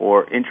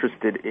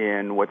interested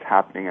in what's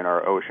happening in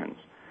our oceans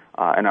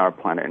and our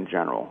planet in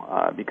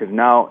general. Because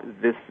now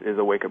this is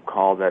a wake-up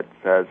call that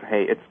says,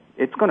 hey,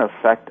 it's going to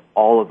affect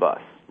all of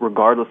us,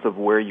 regardless of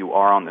where you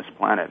are on this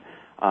planet,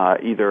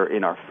 either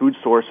in our food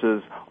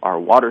sources, our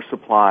water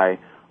supply,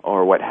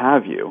 or what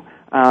have you.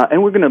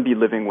 And we're going to be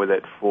living with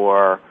it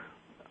for,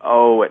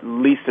 at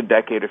least a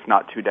decade, if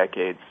not 2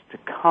 decades to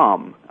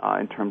come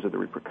in terms of the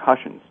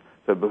repercussions.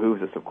 So it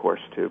behooves us, of course,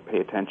 to pay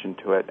attention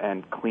to it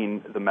and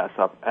clean the mess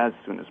up as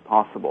soon as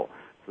possible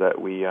so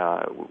that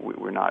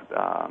we're not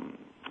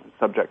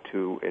subject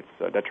to its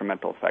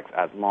detrimental effects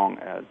as long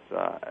as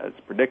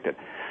predicted.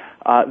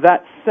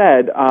 That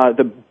said,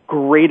 the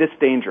greatest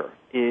danger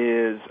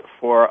is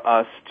for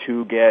us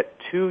to get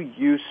too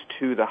used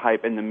to the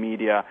hype in the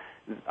media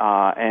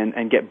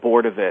and get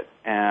bored of it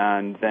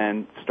and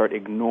then start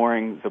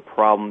ignoring the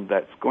problem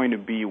that's going to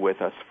be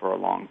with us for a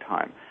long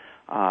time.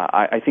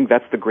 I think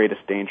that's the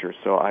greatest danger.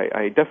 So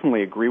I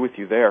definitely agree with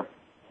you there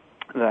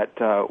that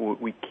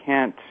we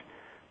can't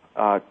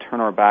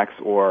turn our backs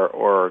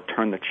or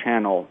turn the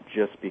channel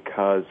just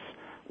because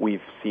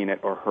we've seen it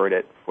or heard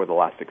it for the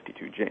last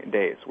 62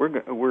 days.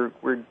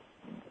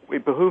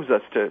 It behooves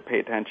us to pay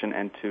attention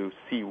and to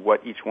see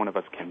what each one of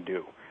us can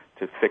do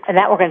to fix it. And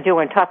that we're going to do.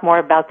 We're going to talk more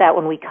about that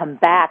when we come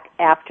back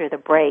after the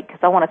break,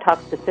 because I want to talk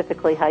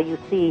specifically how you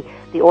see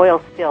the oil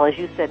spill, as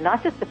you said,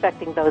 not just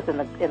affecting those in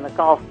the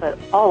Gulf, but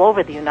all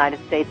over the United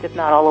States, if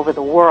not all over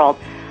the world.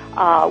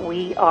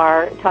 We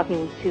are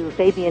talking to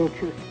Fabien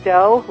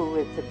Cousteau, who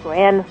is the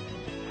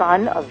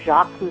grandson of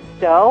Jacques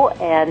Cousteau,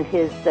 and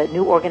his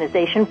new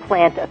organization,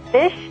 Plant a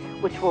Fish,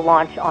 which will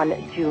launch on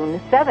June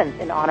 7th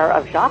in honor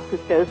of Jacques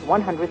Cousteau's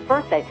 100th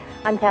birthday.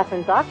 I'm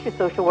Kathryn Zox, your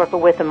social worker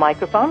with a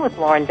microphone with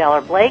Lauren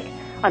Deller Blake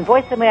on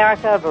Voice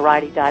America,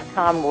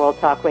 Variety.com, World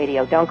Talk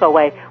Radio. Don't go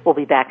away. We'll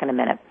be back in a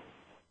minute.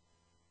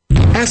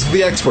 Ask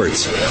the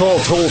experts. Call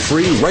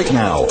toll-free right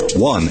now,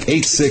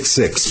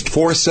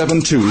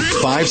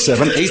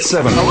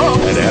 1-866-472-5787.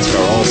 And ask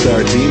our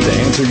All-Star team to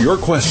answer your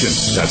question.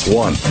 That's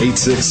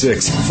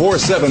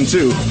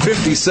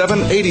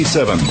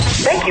 1-866-472-5787.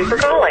 Thank you for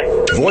calling.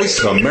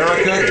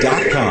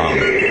 VoiceAmerica.com.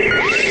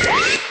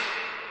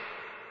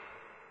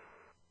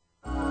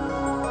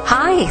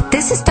 Hi,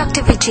 this is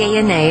Dr.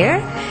 Vijaya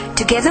Nair.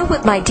 Together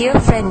with my dear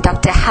friend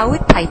Dr.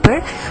 Howard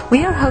Piper,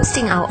 we are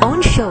hosting our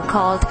own show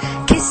called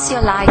Kiss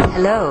Your Life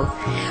Hello.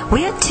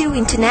 We are 2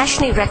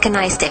 internationally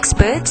recognized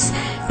experts,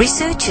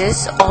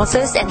 researchers,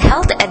 authors, and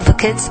health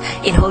advocates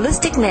in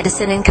holistic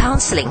medicine and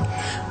counseling.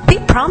 We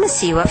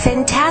promise you a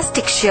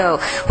fantastic show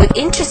with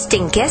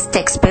interesting guest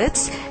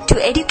experts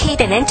to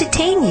educate and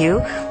entertain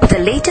you with the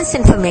latest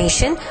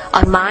information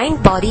on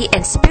mind, body,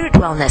 and spirit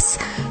wellness.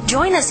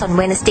 Join us on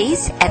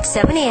Wednesdays at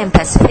 7 a.m.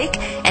 Pacific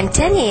and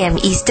 10 a.m.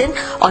 Eastern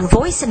on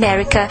Voice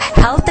America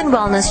Health and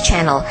Wellness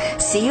Channel.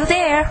 See you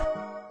there.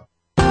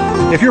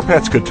 If your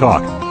pets could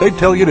talk, they'd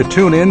tell you to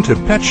tune in to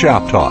Pet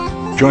Shop Talk.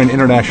 Join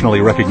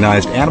internationally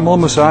recognized animal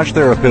massage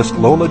therapist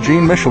Lola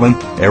Jean Michelin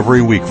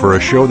every week for a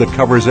show that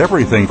covers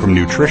everything from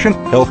nutrition,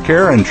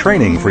 healthcare, and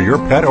training for your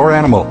pet or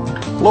animal.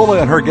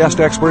 Lola and her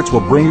guest experts will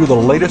bring you the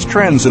latest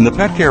trends in the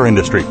pet care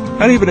industry.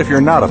 And even if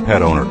you're not a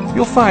pet owner,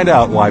 you'll find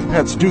out why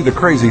pets do the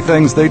crazy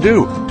things they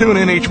do. Tune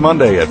in each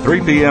Monday at 3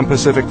 p.m.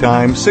 Pacific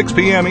Time, 6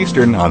 p.m.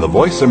 Eastern on the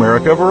Voice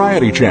America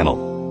Variety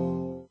Channel.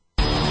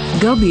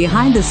 Go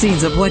behind the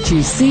scenes of what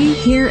you see,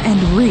 hear,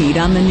 and read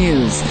on the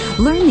news.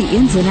 Learn the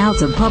ins and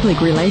outs of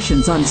public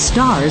relations on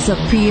Stars of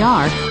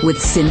PR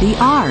with Cindy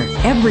R.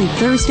 every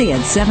Thursday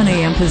at 7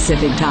 a.m.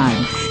 Pacific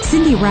Time.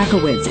 Cindy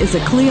Rakowitz is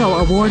a Clio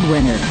Award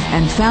winner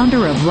and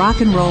founder of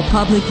Rock and Roll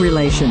Public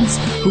Relations,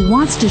 who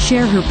wants to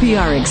share her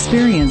PR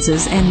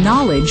experiences and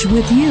knowledge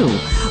with you.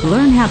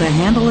 Learn how to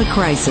handle a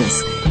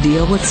crisis,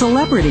 deal with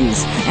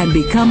celebrities, and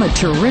become a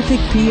terrific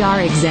PR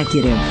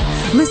executive.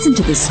 Listen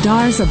to the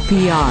Stars of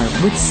PR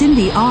with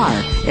Cindy R.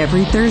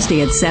 every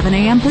Thursday at 7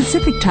 a.m.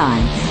 Pacific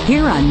Time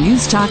here on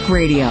News Talk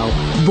Radio,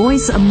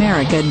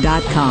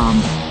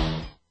 VoiceAmerica.com.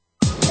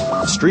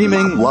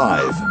 Streaming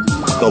live.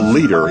 The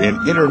leader in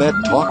Internet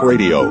talk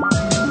radio.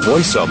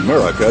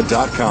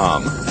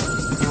 VoiceAmerica.com.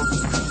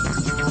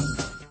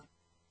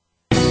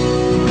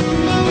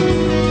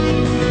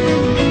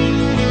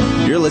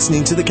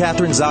 Listening to the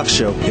Kathryn Zox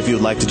Show. If you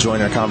would like to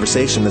join our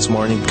conversation this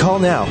morning, call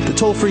now. The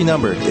toll-free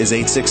number is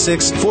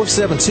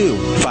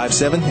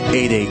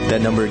 866-472-5788.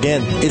 That number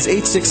again is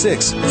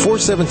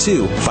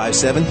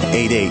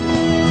 866-472-5788.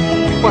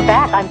 We're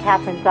back. I'm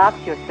Kathryn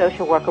Zox, your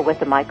social worker with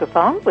the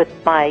microphone, with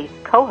my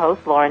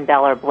co-host, Lauren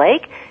Deller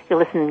Blake. You're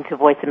listening to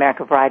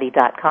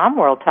VoiceAmericaVariety.com,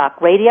 World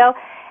Talk Radio.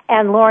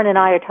 And Lauren and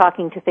I are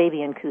talking to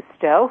Fabien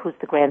Cousteau, who's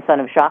the grandson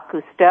of Jacques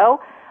Cousteau,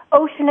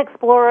 Ocean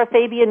explorer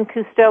Fabian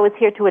Cousteau is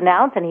here to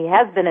announce, and he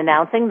has been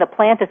announcing, the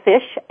Plant a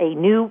Fish, a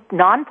new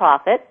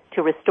nonprofit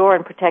to restore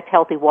and protect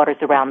healthy waters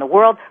around the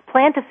world.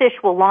 Plant a Fish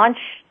will launch,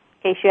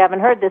 in case you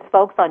haven't heard this,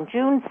 folks, on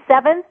June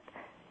 7th,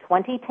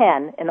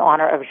 2010, in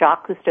honor of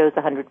Jacques Cousteau's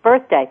 100th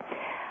birthday.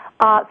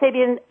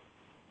 Fabian,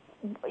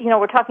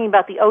 we're talking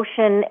about the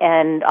ocean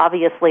and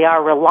obviously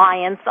our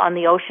reliance on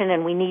the ocean,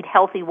 and we need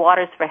healthy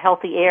waters for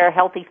healthy air,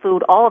 healthy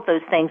food, all of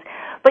those things.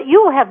 But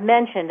you have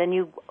mentioned, and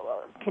you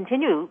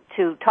continue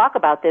to talk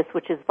about this,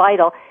 which is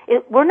vital.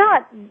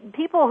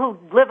 People who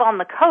live on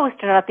the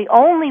coast are not the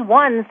only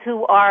ones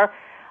who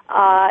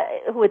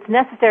it's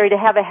necessary to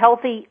have a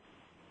healthy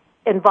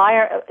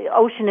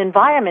ocean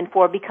environment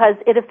for, because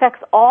it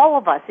affects all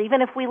of us,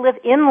 even if we live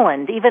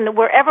inland, even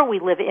wherever we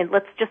live in.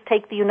 Let's just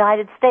take the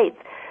United States.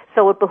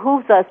 So it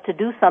behooves us to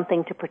do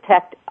something to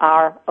protect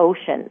our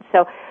ocean.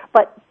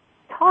 But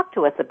talk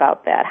to us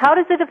about that. How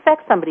does it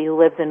affect somebody who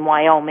lives in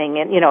Wyoming?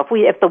 And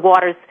if the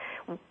waters,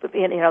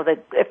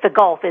 if the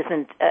Gulf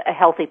isn't a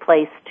healthy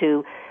place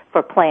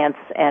for plants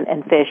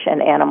and fish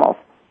and animals.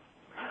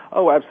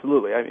 Oh,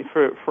 absolutely. I mean,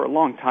 for a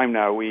long time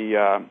now, we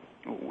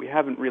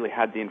haven't really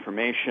had the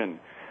information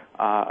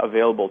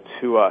available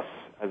to us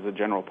as a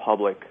general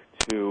public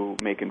to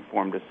make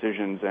informed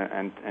decisions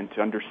and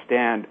to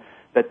understand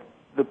that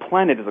the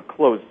planet is a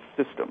closed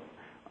system,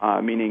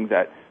 meaning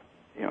that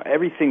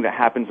everything that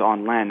happens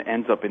on land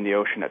ends up in the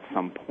ocean at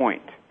some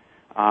point,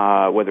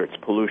 whether it's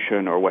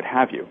pollution or what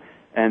have you.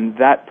 And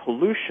that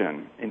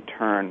pollution, in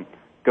turn,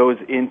 goes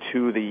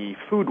into the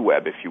food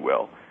web, if you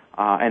will,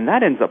 and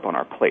that ends up on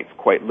our plates,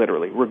 quite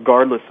literally,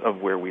 regardless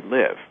of where we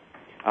live.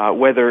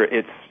 Whether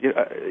it's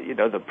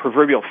the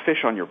proverbial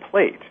fish on your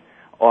plate,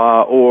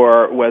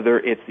 or whether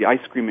it's the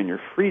ice cream in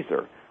your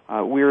freezer,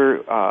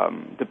 we're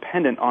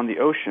dependent on the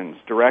oceans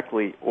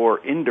directly or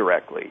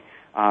indirectly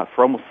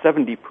for almost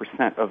 70%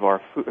 of our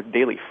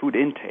daily food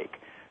intake.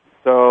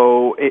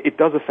 So it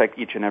does affect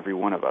each and every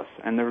one of us.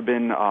 And there have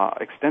been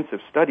extensive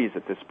studies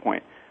at this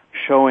point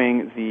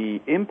showing the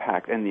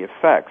impact and the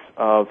effects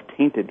of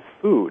tainted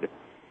food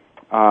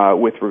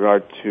with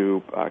regard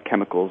to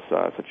chemicals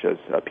such as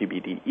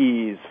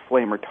PBDEs,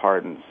 flame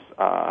retardants,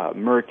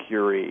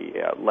 mercury,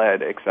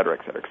 lead, et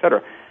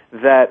cetera,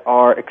 that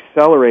are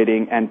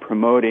accelerating and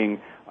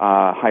promoting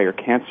higher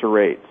cancer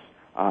rates,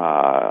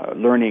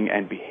 learning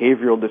and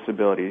behavioral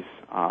disabilities,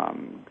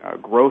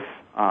 growth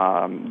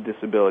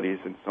disabilities,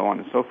 and so on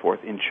and so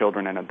forth in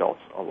children and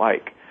adults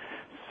alike.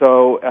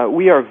 So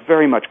we are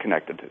very much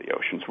connected to the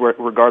oceans,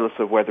 regardless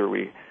of whether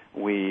we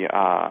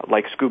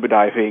like scuba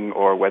diving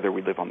or whether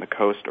we live on the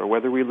coast or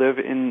whether we live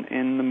in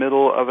the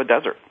middle of a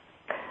desert.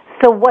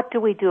 So what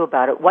do we do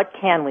about it? What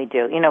can we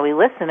do? We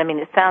listen. I mean,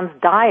 it sounds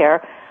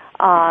dire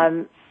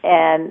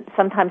and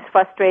sometimes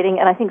frustrating,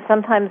 and I think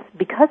sometimes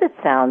because it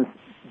sounds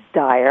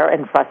dire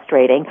and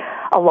frustrating,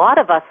 a lot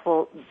of us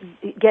will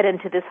get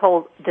into this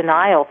whole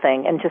denial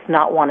thing and just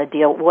not want to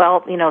deal.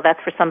 Well,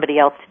 that's for somebody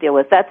else to deal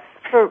with. That's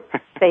for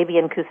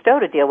Fabian Cousteau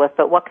to deal with,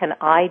 but what can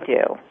I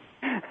do?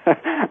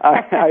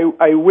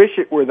 I wish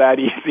it were that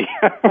easy.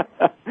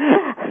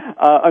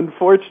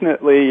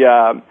 Unfortunately,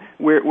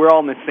 we're all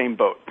in the same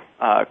boat,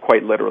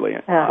 quite literally,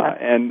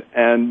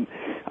 and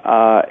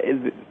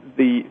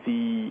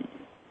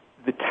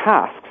the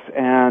tasks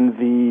and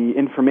the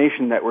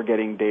information that we're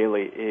getting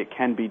daily, it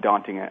can be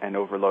daunting and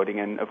overloading.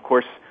 And of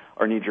course,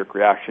 our knee-jerk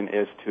reaction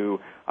is to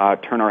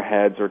turn our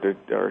heads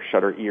or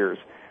shut our ears.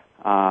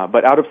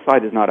 But out of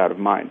sight is not out of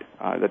mind.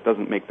 That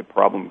doesn't make the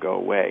problem go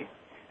away.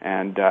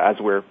 And as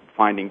we're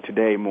finding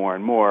today more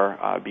and more,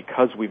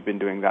 because we've been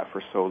doing that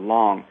for so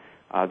long,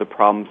 the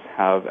problems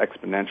have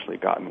exponentially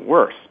gotten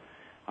worse.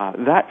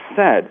 That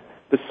said,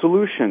 the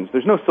solutions,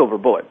 there's no silver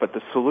bullet, but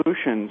the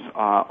solutions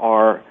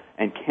are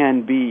and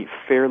can be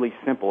fairly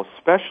simple,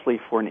 especially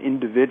for an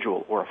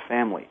individual or a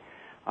family,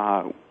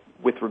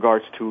 with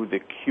regards to the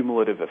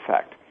cumulative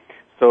effect.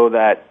 So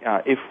that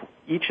if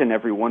each and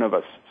every one of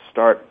us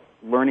start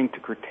learning to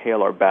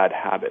curtail our bad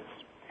habits,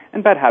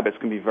 and bad habits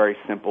can be very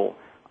simple,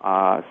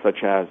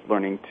 such as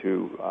learning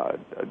to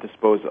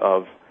dispose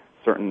of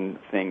certain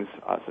things,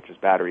 such as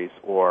batteries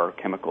or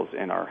chemicals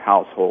in our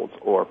households,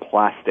 or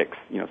plastics,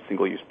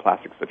 single-use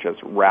plastics such as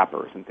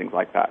wrappers and things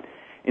like that,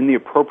 in the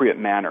appropriate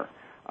manner.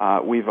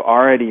 We've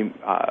already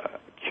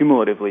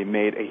cumulatively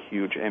made a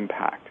huge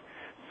impact.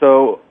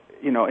 So,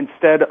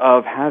 instead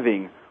of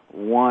having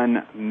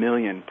 1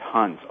 million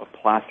tons of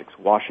plastics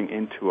washing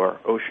into our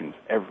oceans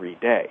every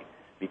day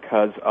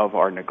because of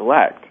our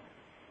neglect,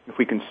 if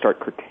we can start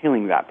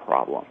curtailing that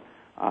problem,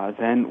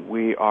 then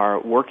we are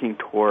working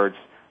towards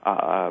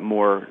a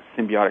more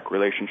symbiotic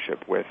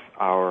relationship with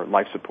our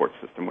life support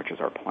system, which is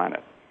our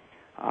planet.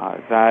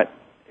 That,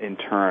 in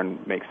turn,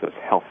 makes us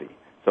healthy.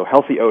 So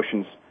healthy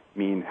oceans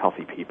mean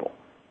healthy people.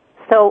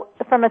 So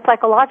from a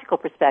psychological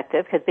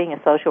perspective, because being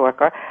a social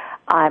worker,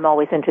 I'm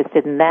always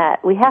interested in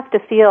that, we have to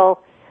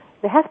feel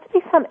there has to be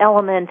some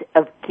element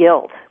of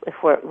guilt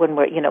when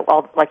we're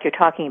all, like you're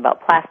talking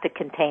about, plastic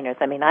containers.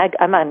 I mean,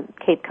 I'm on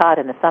Cape Cod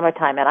in the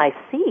summertime, and I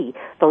see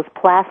those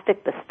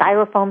the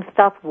styrofoam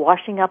stuff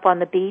washing up on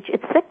the beach.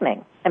 It's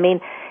sickening. I mean,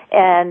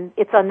 And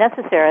it's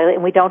unnecessary,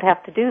 and we don't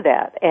have to do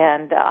that.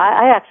 And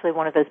I actually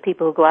one of those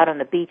people who go out on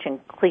the beach and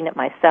clean it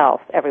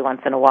myself every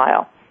once in a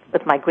while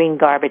with my green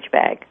garbage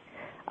bag.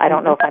 I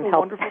don't know if I'm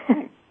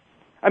helping.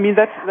 I mean,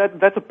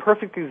 that's a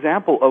perfect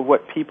example of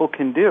what people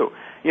can do.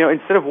 You know,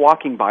 instead of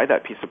walking by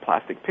that piece of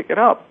plastic, pick it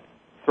up,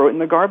 throw it in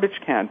the garbage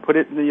can, put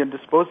it,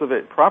 dispose of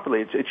it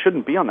properly. It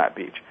shouldn't be on that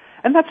beach.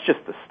 And that's just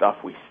the stuff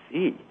we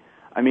see.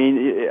 I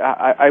mean,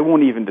 I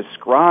won't even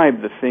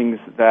describe the things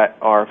that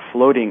are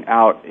floating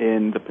out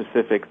in the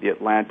Pacific, the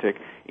Atlantic,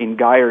 in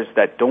gyres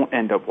that don't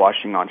end up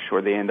washing on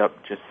shore. They end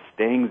up just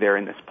staying there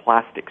in this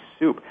plastic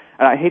soup.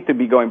 And I hate to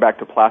be going back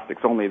to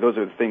plastics only. Those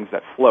are the things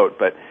that float.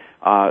 But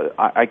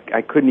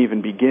I couldn't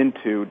even begin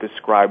to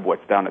describe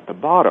what's down at the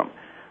bottom.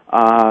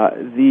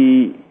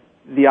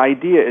 The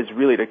idea is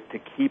really to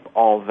keep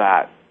all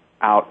that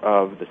out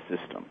of the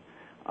system.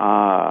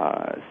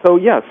 So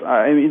yes,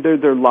 I mean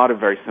there are a lot of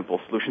very simple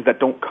solutions that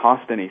don't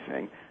cost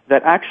anything,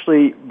 that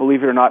actually,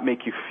 believe it or not,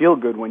 make you feel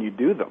good when you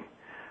do them.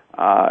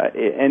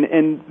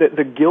 And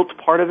the guilt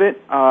part of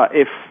it,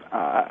 if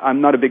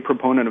I'm not a big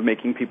proponent of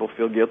making people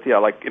feel guilty, I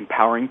like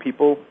empowering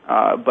people.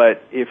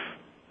 But if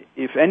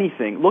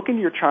anything, look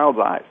into your child's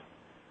eyes.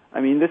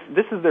 I mean,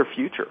 this is their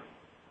future.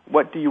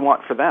 What do you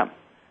want for them?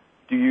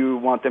 Do you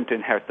want them to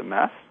inherit the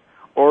mess,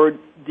 or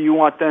do you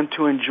want them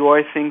to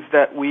enjoy things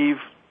that we've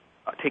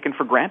taken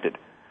for granted?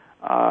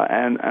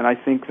 And I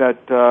think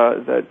that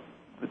the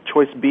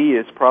choice B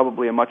is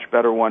probably a much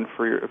better one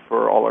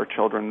for all our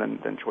children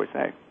than choice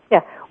A.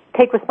 Yeah,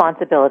 take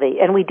responsibility,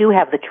 and we do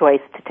have the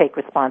choice to take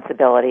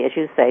responsibility, as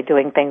you say,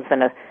 doing things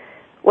in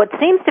what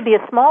seems to be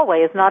a small way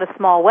is not a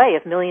small way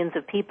if millions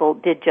of people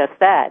did just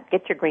that.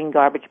 Get your green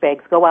garbage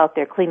bags, go out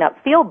there, clean up,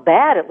 feel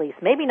bad at least,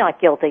 maybe not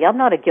guilty. I'm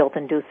not a guilt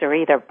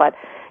inducer either, but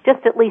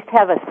just at least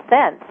have a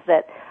sense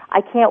that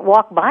I can't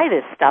walk by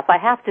this stuff. I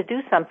have to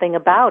do something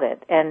about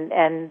it. And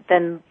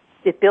then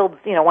it builds,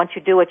 once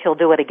you do it, you'll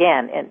do it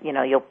again. And,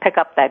 you'll pick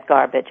up that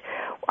garbage.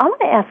 I want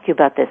to ask you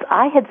about this.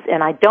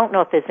 And I don't know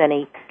if there's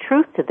any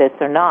truth to this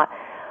or not,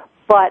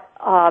 but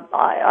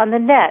on the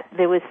net,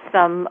 there was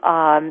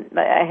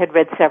I had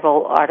read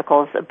several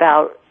articles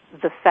about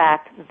the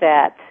fact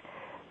that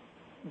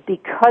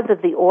because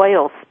of the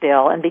oil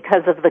spill and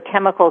because of the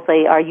chemicals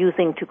they are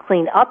using to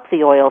clean up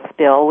the oil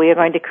spill, we are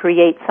going to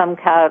create some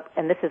kind of,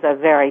 and this is a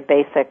very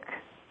basic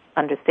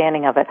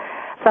understanding of it,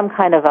 some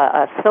kind of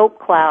a soap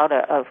cloud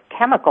of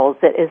chemicals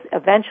that is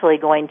eventually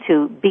going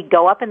to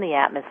go up in the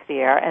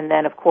atmosphere, and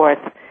then, of course,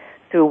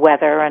 through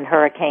weather and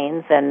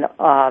hurricanes and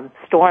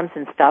storms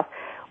and stuff,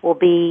 will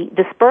be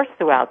dispersed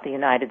throughout the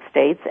United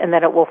States, and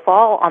that it will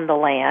fall on the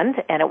land,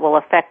 and it will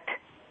affect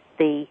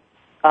the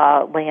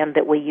land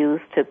that we use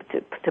to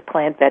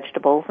plant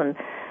vegetables and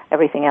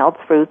everything else,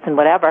 fruits and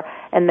whatever,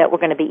 and that we're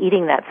going to be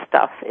eating that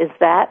stuff. Is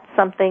that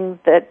something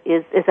that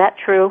is that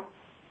true?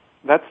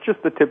 That's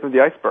just the tip of the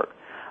iceberg.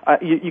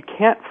 You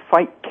can't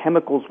fight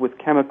chemicals with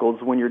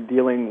chemicals when you're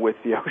dealing with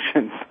the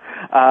oceans.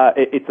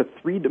 It's a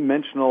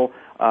three-dimensional,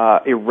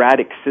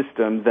 erratic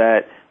system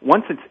that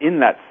once it's in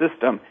that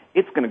system,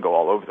 it's going to go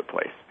all over the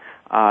place.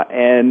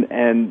 And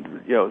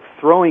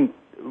throwing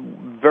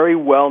very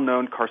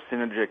well-known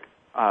carcinogen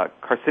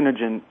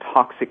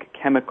toxic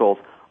chemicals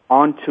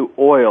onto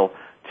oil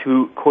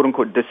to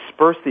quote-unquote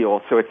disperse the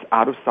oil so it's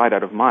out of sight,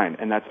 out of mind,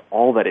 and that's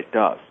all that it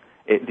does.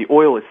 The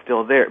oil is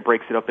still there. It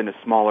breaks it up into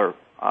smaller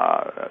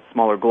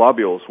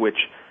globules,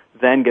 which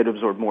then get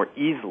absorbed more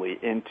easily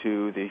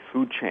into the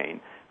food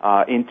chain.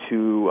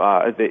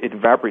 It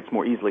evaporates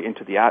more easily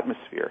into the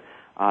atmosphere,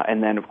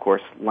 and then, of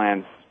course,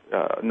 lands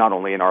not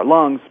only in our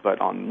lungs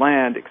but on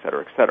land, et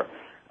cetera, et cetera.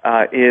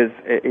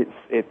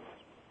 It's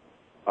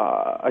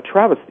a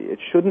travesty. It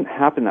shouldn't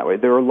happen that way.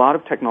 There are a lot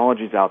of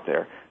technologies out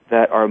there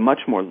that are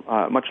much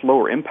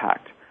lower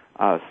impact,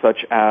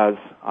 such as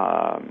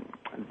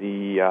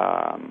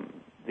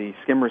the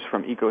skimmers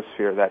from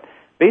Ecosphere that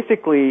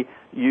basically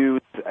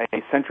use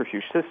a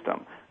centrifuge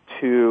system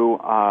to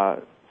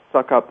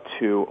suck up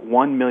to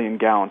 1 million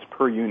gallons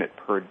per unit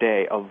per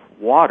day of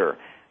water,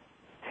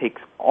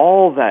 takes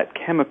all that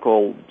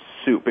chemical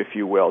soup, if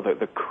you will,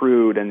 the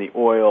crude and the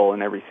oil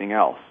and everything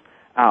else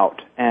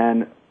out,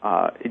 and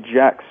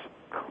ejects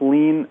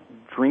clean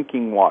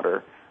drinking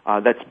water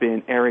that's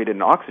been aerated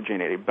and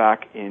oxygenated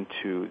back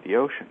into the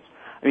oceans.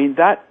 I mean,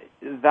 that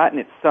in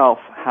itself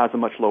has a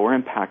much lower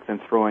impact than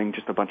throwing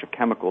just a bunch of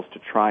chemicals to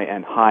try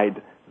and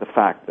hide the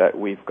fact that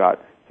we've got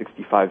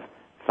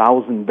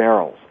 65,000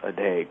 barrels a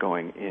day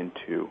going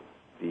into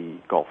the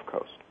Gulf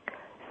Coast.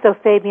 So,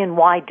 Fabian,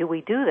 why do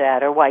we do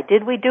that? Or why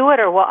did we do it?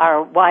 Or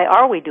why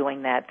are we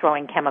doing that,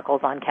 throwing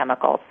chemicals on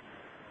chemicals?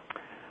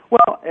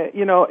 Well,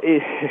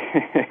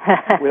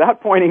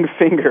 without pointing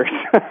fingers,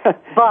 but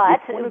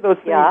it's one of those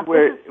things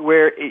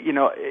where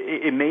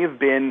it may have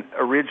been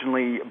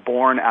originally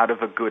born out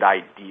of a good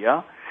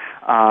idea,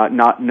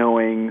 not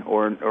knowing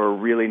or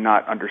really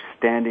not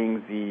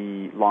understanding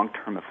the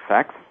long-term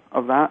effects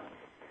of that,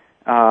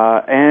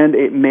 and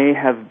it may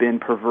have been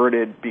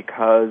perverted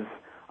because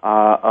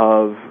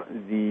of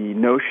the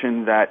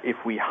notion that if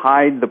we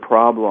hide the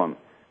problem,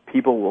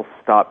 people will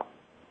stop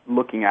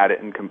looking at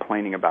it and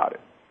complaining about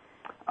it.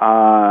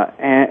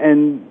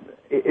 And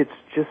it's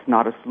just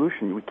not a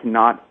solution. We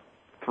can't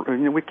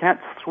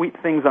sweep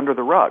things under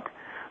the rug.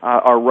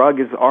 Our rug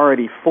is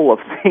already full of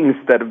things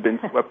that have been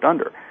swept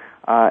under.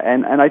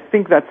 And I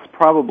think that's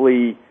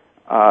probably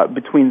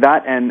between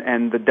that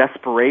and the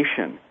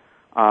desperation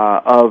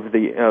of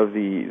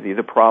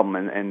the problem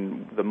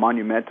and the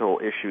monumental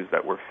issues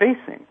that we're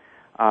facing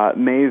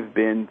may have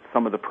been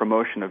some of the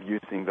promotion of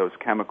using those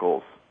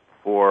chemicals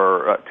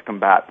to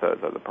combat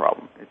the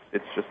problem.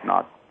 It's just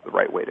not the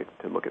right way to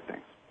look at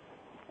things.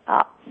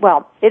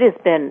 Well, it has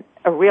been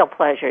a real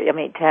pleasure,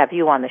 to have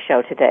you on the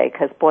show today,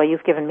 because, boy,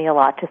 you've given me a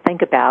lot to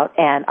think about,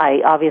 and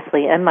I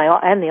obviously, and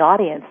the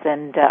audience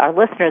and our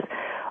listeners.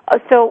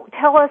 So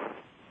tell us,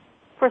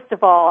 first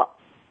of all,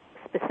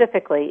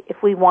 specifically,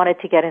 if we wanted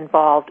to get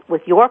involved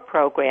with your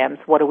programs,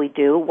 what do we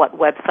do? What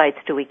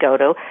websites do we go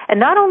to?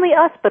 And not only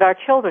us, but our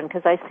children,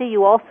 because I see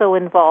you also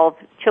involve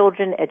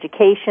children,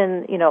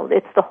 education.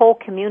 It's the whole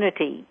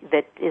community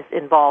that is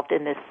involved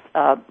in this,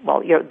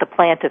 the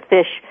Plant a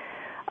Fish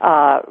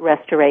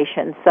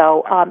restoration.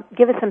 So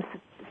give us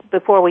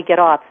before we get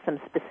off, some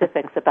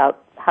specifics about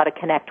how to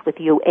connect with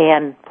you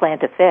and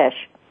Plant a Fish.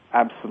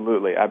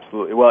 Absolutely.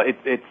 Well,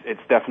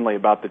 it's definitely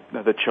about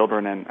the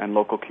children and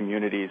local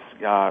communities,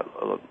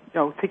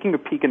 taking a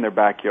peek in their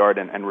backyard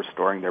and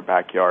restoring their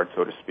backyard,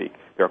 so to speak,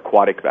 their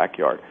aquatic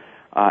backyard,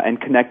 and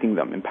connecting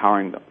them,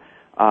 empowering them.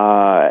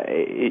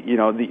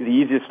 The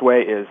easiest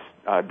way is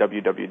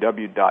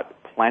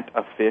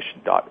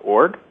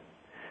www.plantafish.org.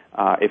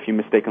 If you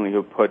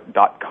mistakenly put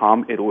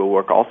 .com, it will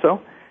work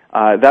also.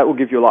 That will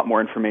give you a lot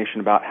more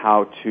information about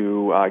how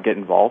to get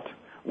involved,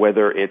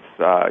 whether it's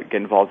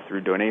get involved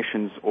through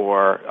donations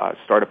or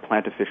start a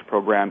Plant a Fish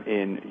program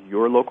in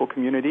your local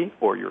community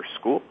or your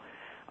school.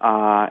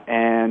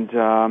 And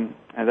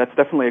that's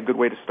definitely a good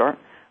way to start.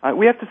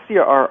 We have to see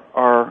our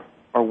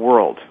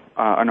world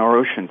and our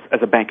oceans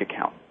as a bank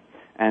account.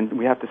 And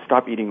we have to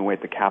stop eating away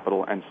at the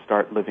capital and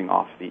start living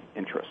off the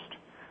interest.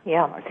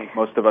 Yeah. I think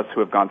most of us who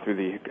have gone through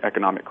the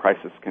economic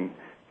crisis can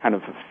kind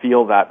of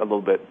feel that a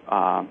little bit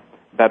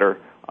better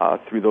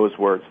through those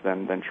words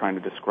than trying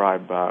to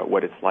describe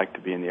what it's like to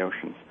be in the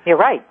oceans. You're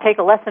right. Take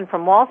a lesson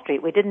from Wall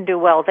Street. We didn't do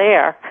well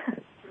there.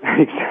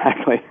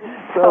 Exactly.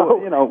 So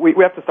we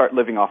have to start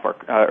living off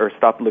or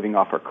stop living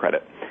off our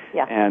credit.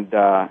 Yeah. And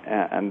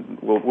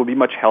we'll be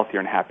much healthier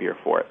and happier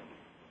for it.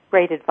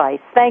 Great advice.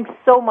 Thanks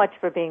so much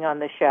for being on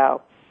the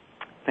show.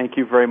 Thank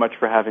you very much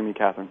for having me,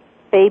 Kathryn.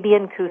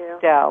 Fabian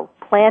Cousteau,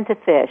 Plant a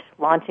Fish,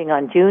 launching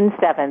on June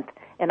 7th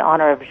in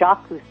honor of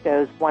Jacques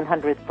Cousteau's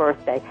 100th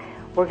birthday.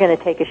 We're going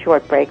to take a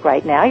short break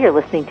right now. You're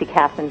listening to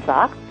Kathryn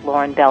Zox,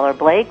 Lauren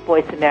Beller-Blake,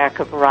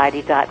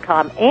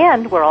 VoiceAmericaVariety.com,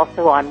 and we're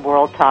also on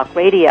World Talk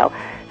Radio.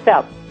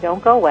 So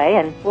don't go away,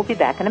 and we'll be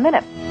back in a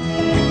minute.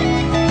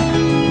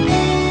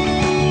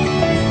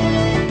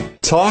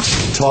 Talk.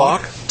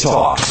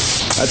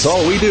 That's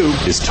all we do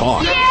is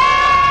talk.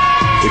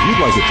 If you'd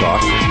like to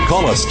talk,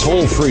 call us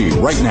toll-free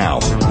right now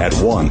at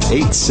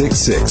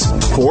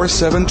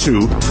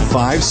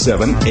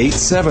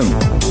 1-866-472-5787.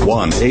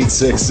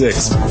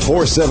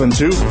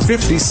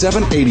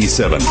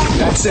 1-866-472-5787.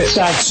 That's it.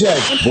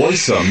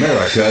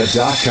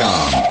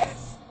 VoiceAmerica.com.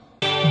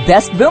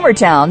 Best Boomer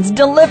Towns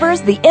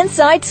delivers the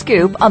inside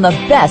scoop on the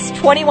best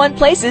 21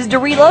 places to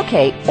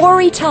relocate or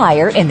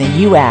retire in the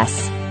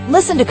U.S.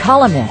 Listen to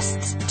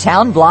columnists,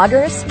 town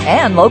bloggers,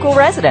 and local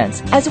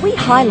residents as we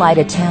highlight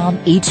a town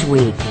each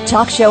week.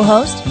 Talk show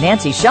host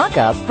Nancy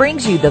Shaka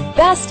brings you the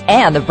best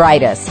and the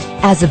brightest.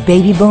 As a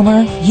baby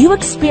boomer, you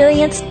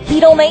experienced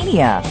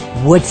Beatlemania,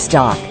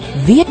 Woodstock,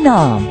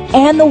 Vietnam,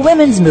 and the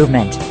women's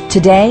movement.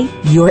 Today,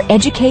 you're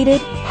educated,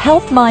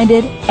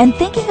 health-minded, and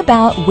thinking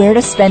about where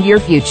to spend your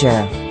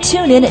future.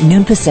 Tune in at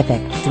noon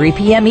Pacific, 3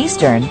 p.m.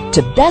 Eastern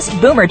to Best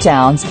Boomer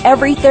Towns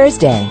every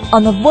Thursday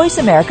on the Voice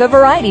America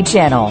Variety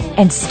Channel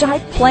and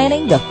start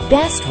planning the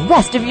best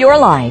rest of your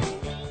life.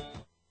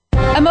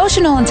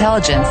 Emotional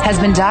intelligence has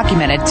been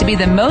documented to be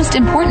the most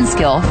important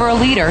skill for a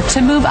leader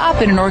to move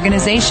up in an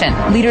organization.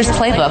 Leader's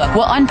Playbook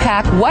will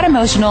unpack what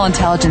emotional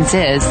intelligence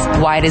is,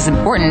 why it is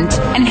important,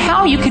 and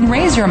how you can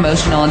raise your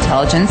emotional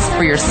intelligence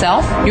for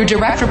yourself, your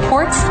direct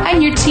reports,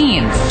 and your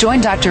team.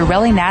 Join Dr.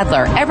 Relly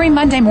Nadler every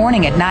Monday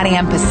morning at 9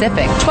 a.m.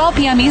 Pacific, 12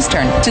 p.m.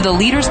 Eastern to the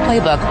Leader's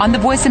Playbook on the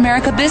Voice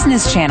America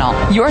Business Channel.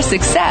 Your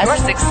success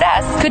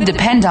could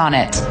depend on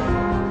it.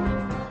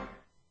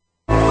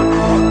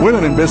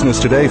 Women in business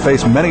today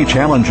face many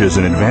challenges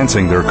in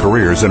advancing their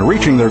careers and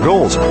reaching their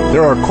goals.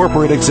 There are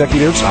corporate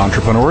executives,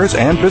 entrepreneurs,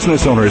 and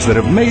business owners that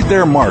have made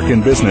their mark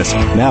in business.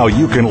 Now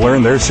you can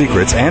learn their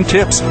secrets and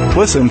tips.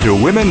 Listen to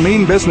Women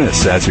Mean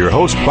Business as your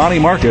host, Bonnie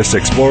Marcus,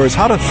 explores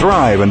how to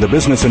thrive in the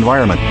business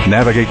environment,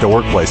 navigate the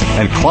workplace,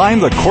 and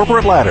climb the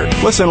corporate ladder.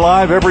 Listen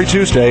live every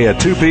Tuesday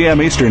at 2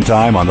 p.m. Eastern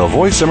Time on the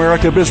Voice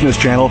America Business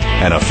Channel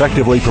and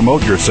effectively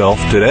promote yourself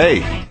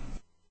today.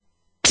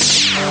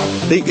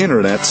 The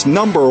Internet's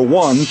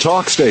 #1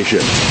 talk station.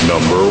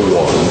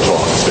 #1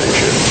 talk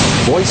station.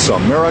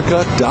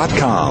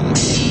 VoiceAmerica.com.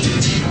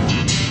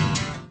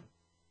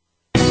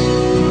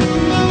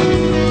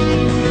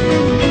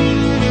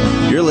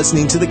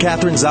 listening to The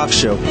Kathryn Zox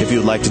Show. If you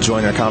would like to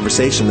join our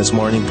conversation this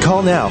morning,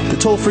 call now. The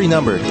toll-free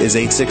number is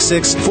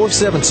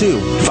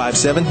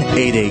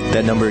 866-472-5788.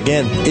 That number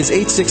again is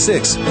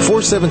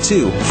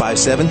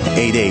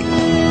 866-472-5788.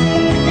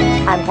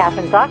 I'm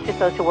Kathryn Zox, your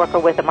social worker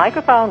with a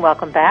microphone.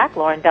 Welcome back,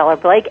 Lauren Beller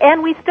Blake.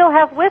 And we still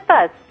have with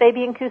us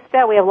Fabian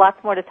Cousteau. We have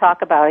lots more to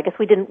talk about. I guess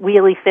we didn't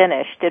really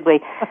finish, did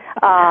we?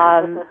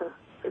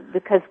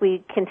 Because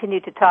we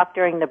continued to talk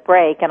during the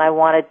break, and I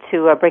wanted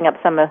to bring up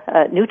some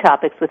new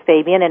topics with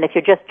Fabian. And if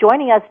you're just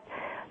joining us,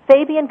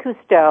 Fabian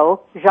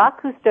Cousteau,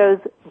 Jacques Cousteau's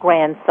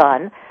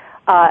grandson,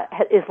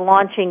 is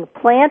launching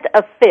Plant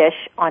a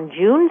Fish on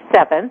June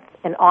 7th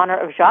in honor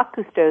of Jacques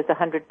Cousteau's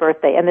 100th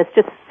birthday. And there's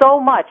just so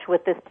much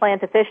with this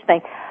Plant a Fish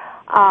thing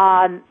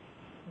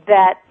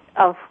that,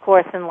 of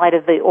course, in light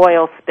of the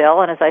oil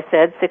spill, and as I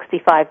said,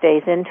 65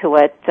 days into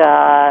it,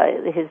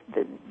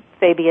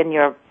 Fabian,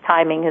 your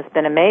timing has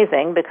been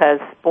amazing because,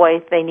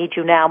 boy, they need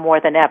you now more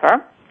than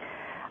ever.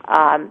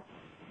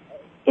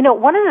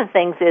 One of the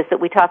things is that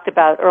we talked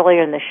about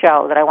earlier in the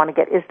show that I want to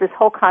get is this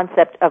whole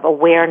concept of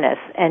awareness,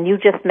 and you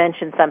just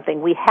mentioned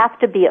something. We have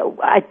to be,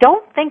 I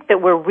don't think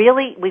that we're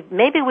really,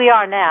 maybe we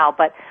are now,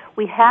 but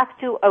we have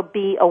to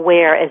be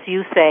aware, as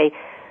you say,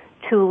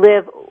 to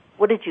live,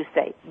 what did you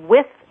say,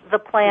 with the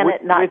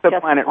planet, not with the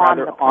just planet, on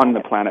rather the planet. On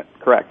the planet,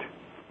 correct.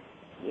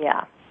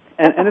 Yeah.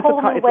 And it's a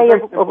whole new way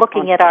of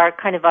looking at our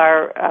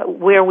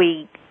where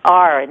we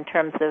are in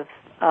terms of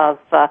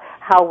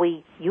how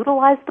we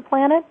utilize the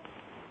planet.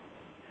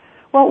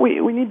 Well,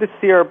 we need to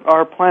see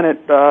our planet,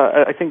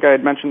 I think I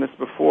had mentioned this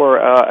before,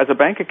 as a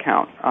bank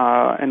account,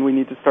 and we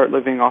need to start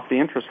living off the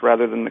interest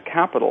rather than the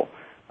capital.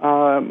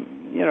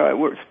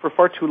 For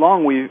far too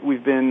long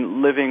we've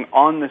been living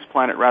on this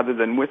planet rather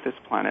than with this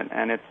planet,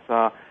 and it's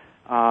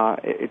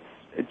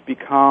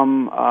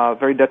become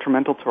very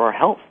detrimental to our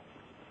health.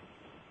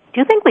 Do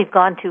you think we've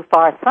gone too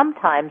far?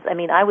 Sometimes, I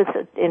mean, I was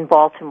in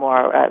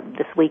Baltimore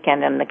this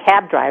weekend, and the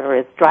cab driver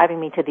is driving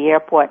me to the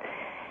airport,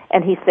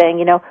 and he's saying,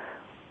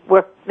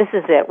 this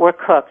is it, we're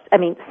cooked. I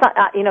mean, he's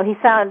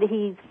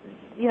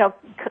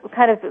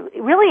kind of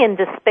really in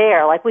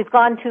despair, like we've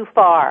gone too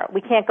far,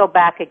 we can't go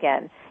back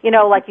again.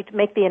 Like you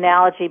make the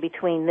analogy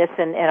between this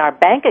and our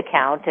bank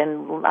account,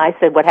 and I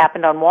said what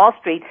happened on Wall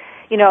Street,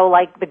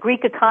 like the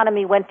Greek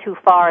economy went too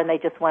far and they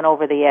just went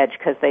over the edge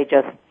because they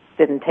just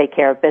didn't take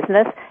care of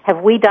business.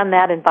 Have we done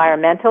that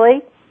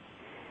environmentally?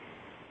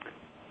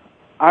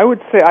 I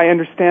would say I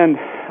understand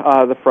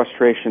the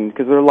frustration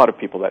because there are a lot of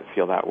people that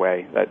feel that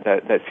way,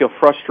 that feel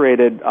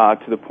frustrated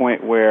to the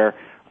point where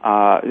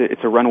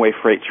it's a runaway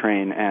freight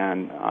train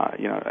and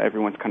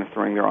everyone's kind of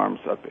throwing their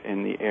arms up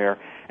in the air,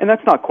 and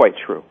that's not quite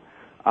true.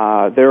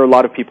 There are a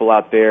lot of people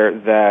out there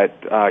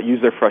that use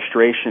their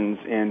frustrations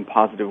in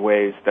positive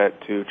ways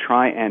to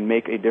try and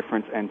make a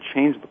difference and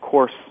change the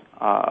course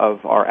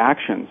of our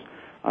actions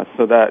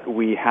so that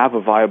we have a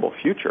viable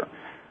future.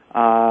 There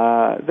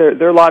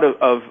are a lot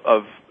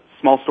of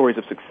small stories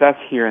of success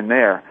here and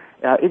there.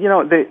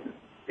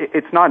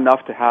 It's not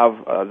enough to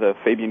have the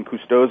Fabian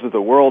Cousteaus of the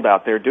world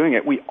out there doing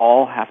it. We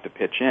all have to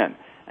pitch in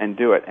and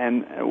do it.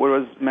 And what I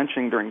was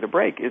mentioning during the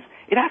break is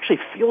it actually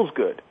feels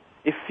good.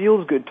 It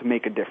feels good to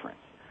make a difference.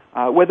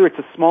 Whether it's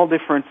a small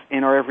difference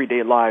in our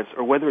everyday lives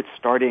or whether it's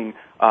starting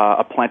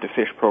a Plant a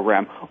Fish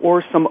program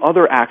or some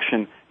other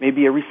action,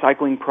 maybe a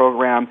recycling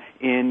program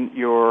in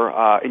your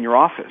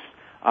office.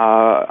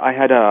 I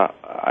had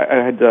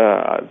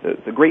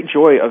the great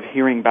joy of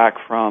hearing back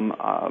from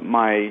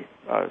my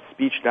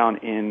speech down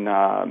in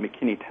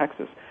McKinney,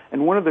 Texas,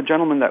 and one of the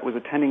gentlemen that was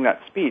attending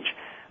that speech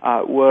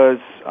was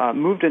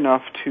moved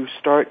enough to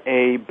start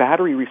a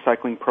battery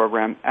recycling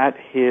program at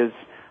his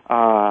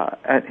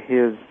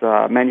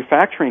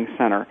manufacturing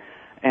center,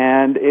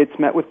 and it's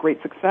met with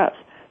great success.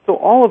 So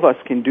all of us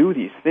can do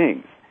these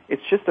things.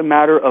 It's just a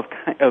matter of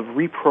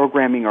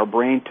reprogramming our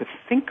brain to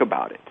think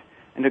about it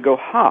and to go,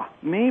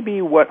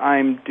 maybe what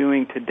I'm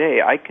doing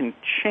today I can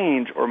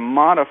change or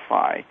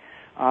modify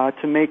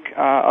to make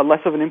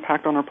less of an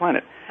impact on our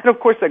planet. And of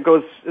course that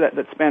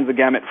spans the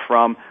gamut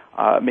from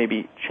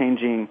maybe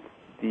changing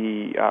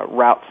the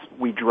routes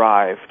we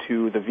drive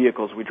to the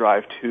vehicles we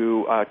drive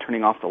to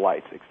turning off the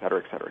lights, et cetera,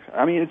 et cetera, et cetera.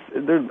 I mean,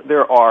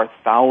 there are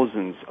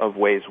thousands of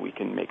ways we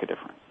can make a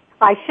difference.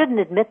 I shouldn't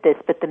admit this,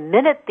 but the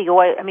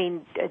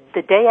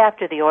day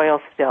after the oil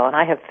spill, and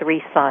I have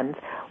 3 sons,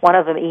 one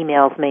of them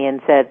emails me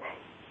and said,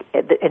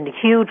 in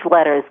huge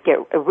letters,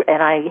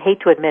 and I hate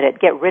to admit it,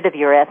 get rid of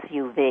your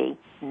SUV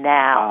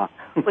now,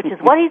 which is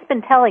what he's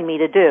been telling me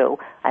to do.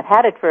 I've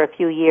had it for a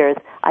few years.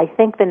 I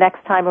think the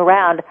next time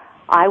around,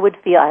 I would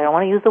feel, I don't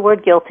want to use the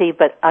word guilty,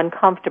 but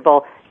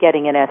uncomfortable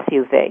getting an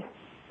SUV.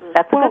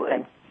 That's a good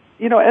thing.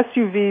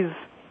 SUVs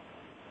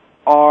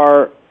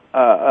are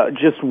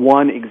just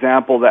one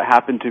example that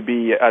happened to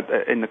be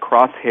in the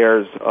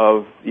crosshairs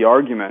of the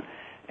argument.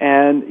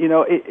 And,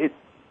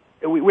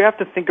 we have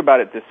to think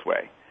about it this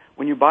way.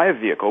 When you buy a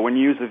vehicle, when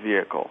you use a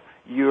vehicle,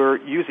 you're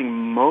using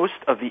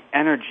most of the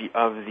energy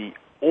of the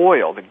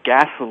oil, the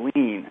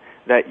gasoline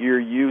that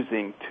you're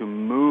using to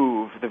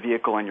move the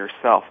vehicle and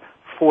yourself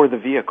for the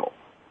vehicle.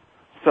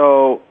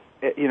 So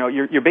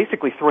you're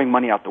basically throwing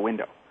money out the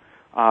window.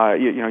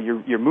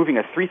 You're moving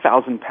a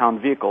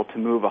 3,000-pound vehicle to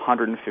move a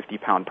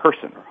 150-pound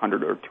person, or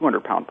 100 or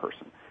 200-pound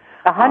person.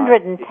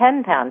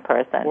 110-pound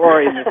person.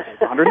 Or in this case,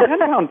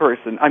 110-pound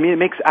person. I mean, it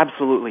makes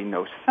absolutely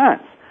no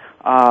sense.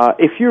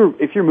 If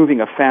you're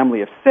moving a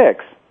family of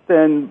 6,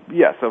 then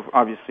yes,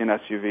 obviously an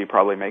SUV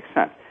probably makes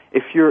sense.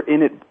 If you're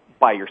in it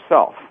by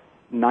yourself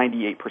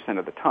 98%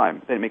 of the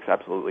time, then it makes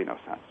absolutely no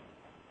sense.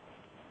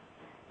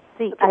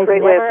 See, I've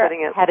never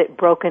had it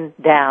broken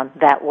down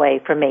that way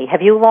for me.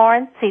 Have you,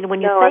 Lauren? See,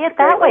 when you say it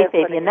that way,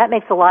 Fabian, that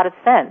makes a lot of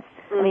sense.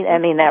 Mm-hmm. I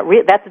mean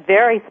that's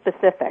very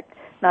specific.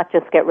 Not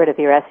just get rid of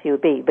your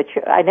SUV, but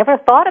I never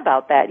thought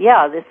about that.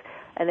 Yeah,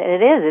 and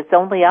it is. It's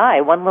only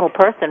one little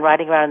person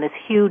riding around in this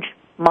huge,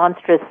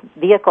 monstrous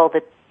vehicle.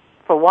 That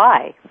for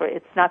why?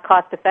 It's not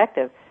cost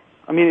effective.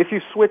 I mean, if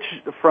you switch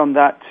from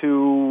that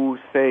to,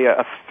 say,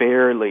 a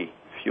fairly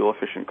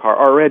fuel-efficient car,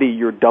 already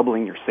you're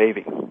doubling your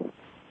saving,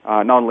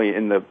 not only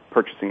in the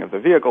purchasing of the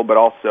vehicle, but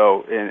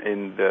also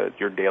in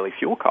your daily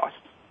fuel costs.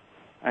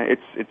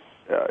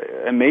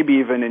 And maybe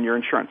even in your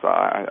insurance.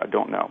 I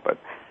don't know, but.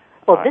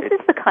 Well, this is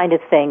the kind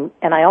of thing,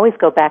 and I always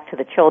go back to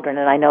the children,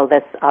 and I know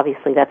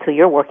that's who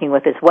you're working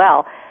with as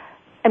well.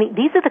 I mean,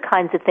 these are the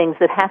kinds of things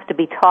that have to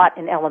be taught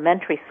in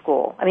elementary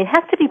school. I mean, it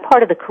has to be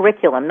part of the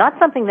curriculum, not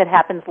something that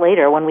happens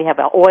later when we have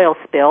an oil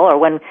spill or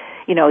when,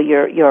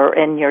 you're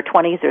in your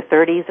 20s or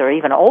 30s or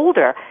even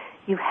older.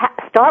 You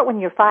start when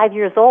you're 5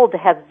 years old to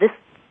have the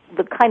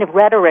kind of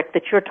rhetoric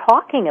that you're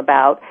talking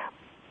about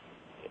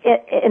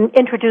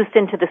introduced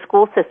into the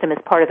school system as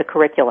part of the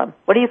curriculum.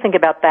 What do you think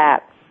about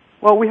that?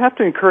 Well, we have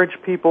to encourage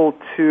people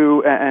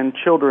and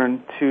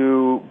children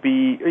to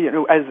be,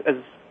 as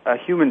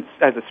humans,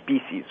 as a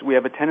species, we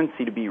have a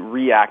tendency to be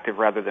reactive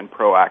rather than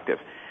proactive.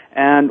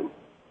 And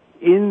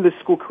in the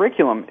school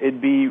curriculum, it'd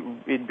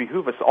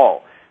behoove us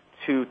all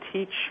to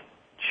teach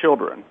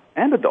children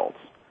and adults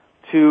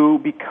to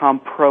become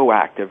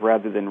proactive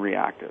rather than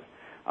reactive.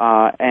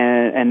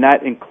 And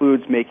that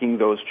includes making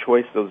those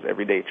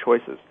everyday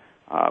choices,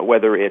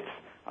 whether it's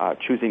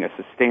choosing a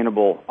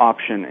sustainable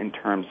option in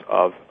terms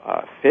of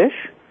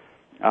fish,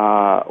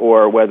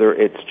 or whether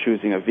it's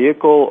choosing a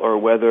vehicle, or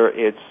whether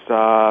it's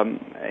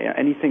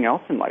anything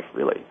else in life,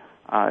 really.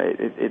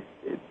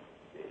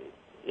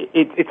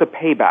 It's a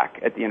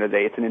payback at the end of the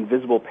day. It's an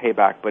invisible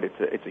payback, but it's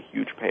a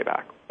huge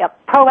payback. Yep,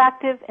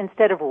 proactive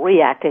instead of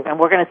reactive. And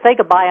we're going to say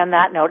goodbye on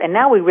that note. And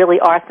now we really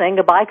are saying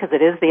goodbye because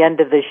it is the end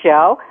of the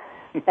show.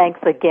 Thanks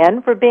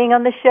again for being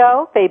on the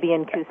show,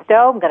 Fabian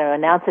Cousteau. I'm going to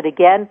announce it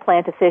again.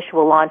 Plant a Fish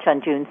will launch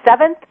on June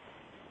 7th,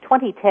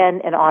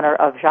 2010, in honor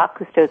of Jacques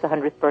Cousteau's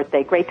 100th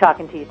birthday. Great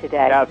talking to you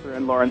today. Kathryn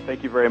and Lauren,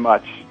 thank you very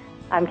much.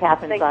 I'm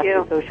Kathryn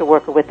Zox, social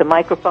worker with the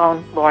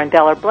microphone. Lauren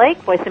Deller-Blake,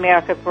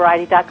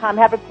 VoiceAmericaVariety.com.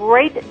 Have a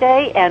great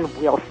day, and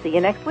we'll see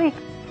you next week.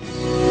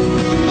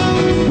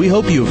 We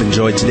hope you have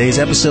enjoyed today's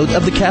episode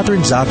of The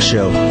Kathryn Zox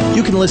Show.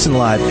 You can listen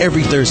live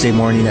every Thursday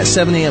morning at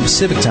 7 a.m.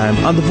 Pacific Time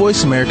on the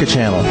Voice America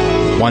channel.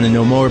 Want to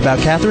know more about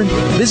Kathryn?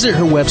 Visit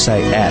her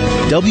website at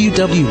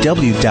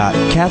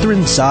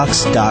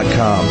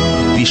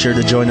www.kathrynzox.com. Be sure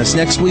to join us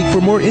next week for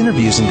more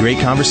interviews and great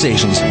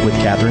conversations with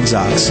Kathryn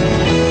Zox.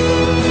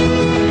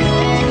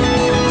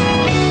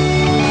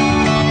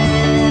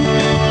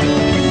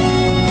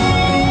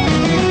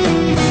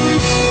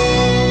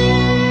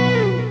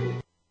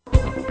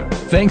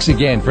 Thanks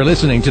again for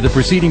listening to the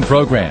preceding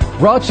program,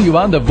 brought to you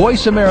on the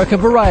Voice America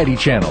Variety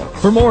Channel.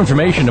 For more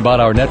information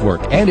about our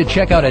network and to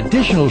check out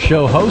additional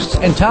show hosts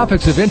and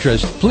topics of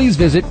interest, please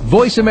visit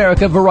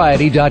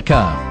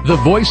VoiceAmericaVariety.com. The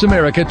Voice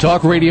America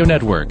Talk Radio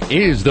Network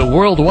is the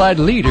worldwide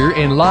leader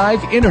in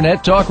live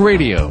Internet talk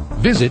radio.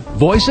 Visit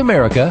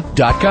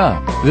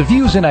VoiceAmerica.com. The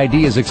views and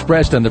ideas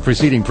expressed on the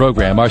preceding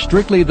program are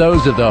strictly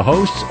those of the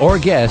hosts or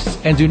guests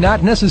and do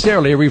not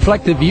necessarily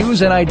reflect the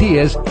views and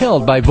ideas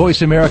held by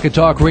Voice America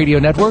Talk Radio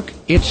Network,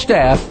 its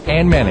staff,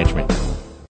 and management.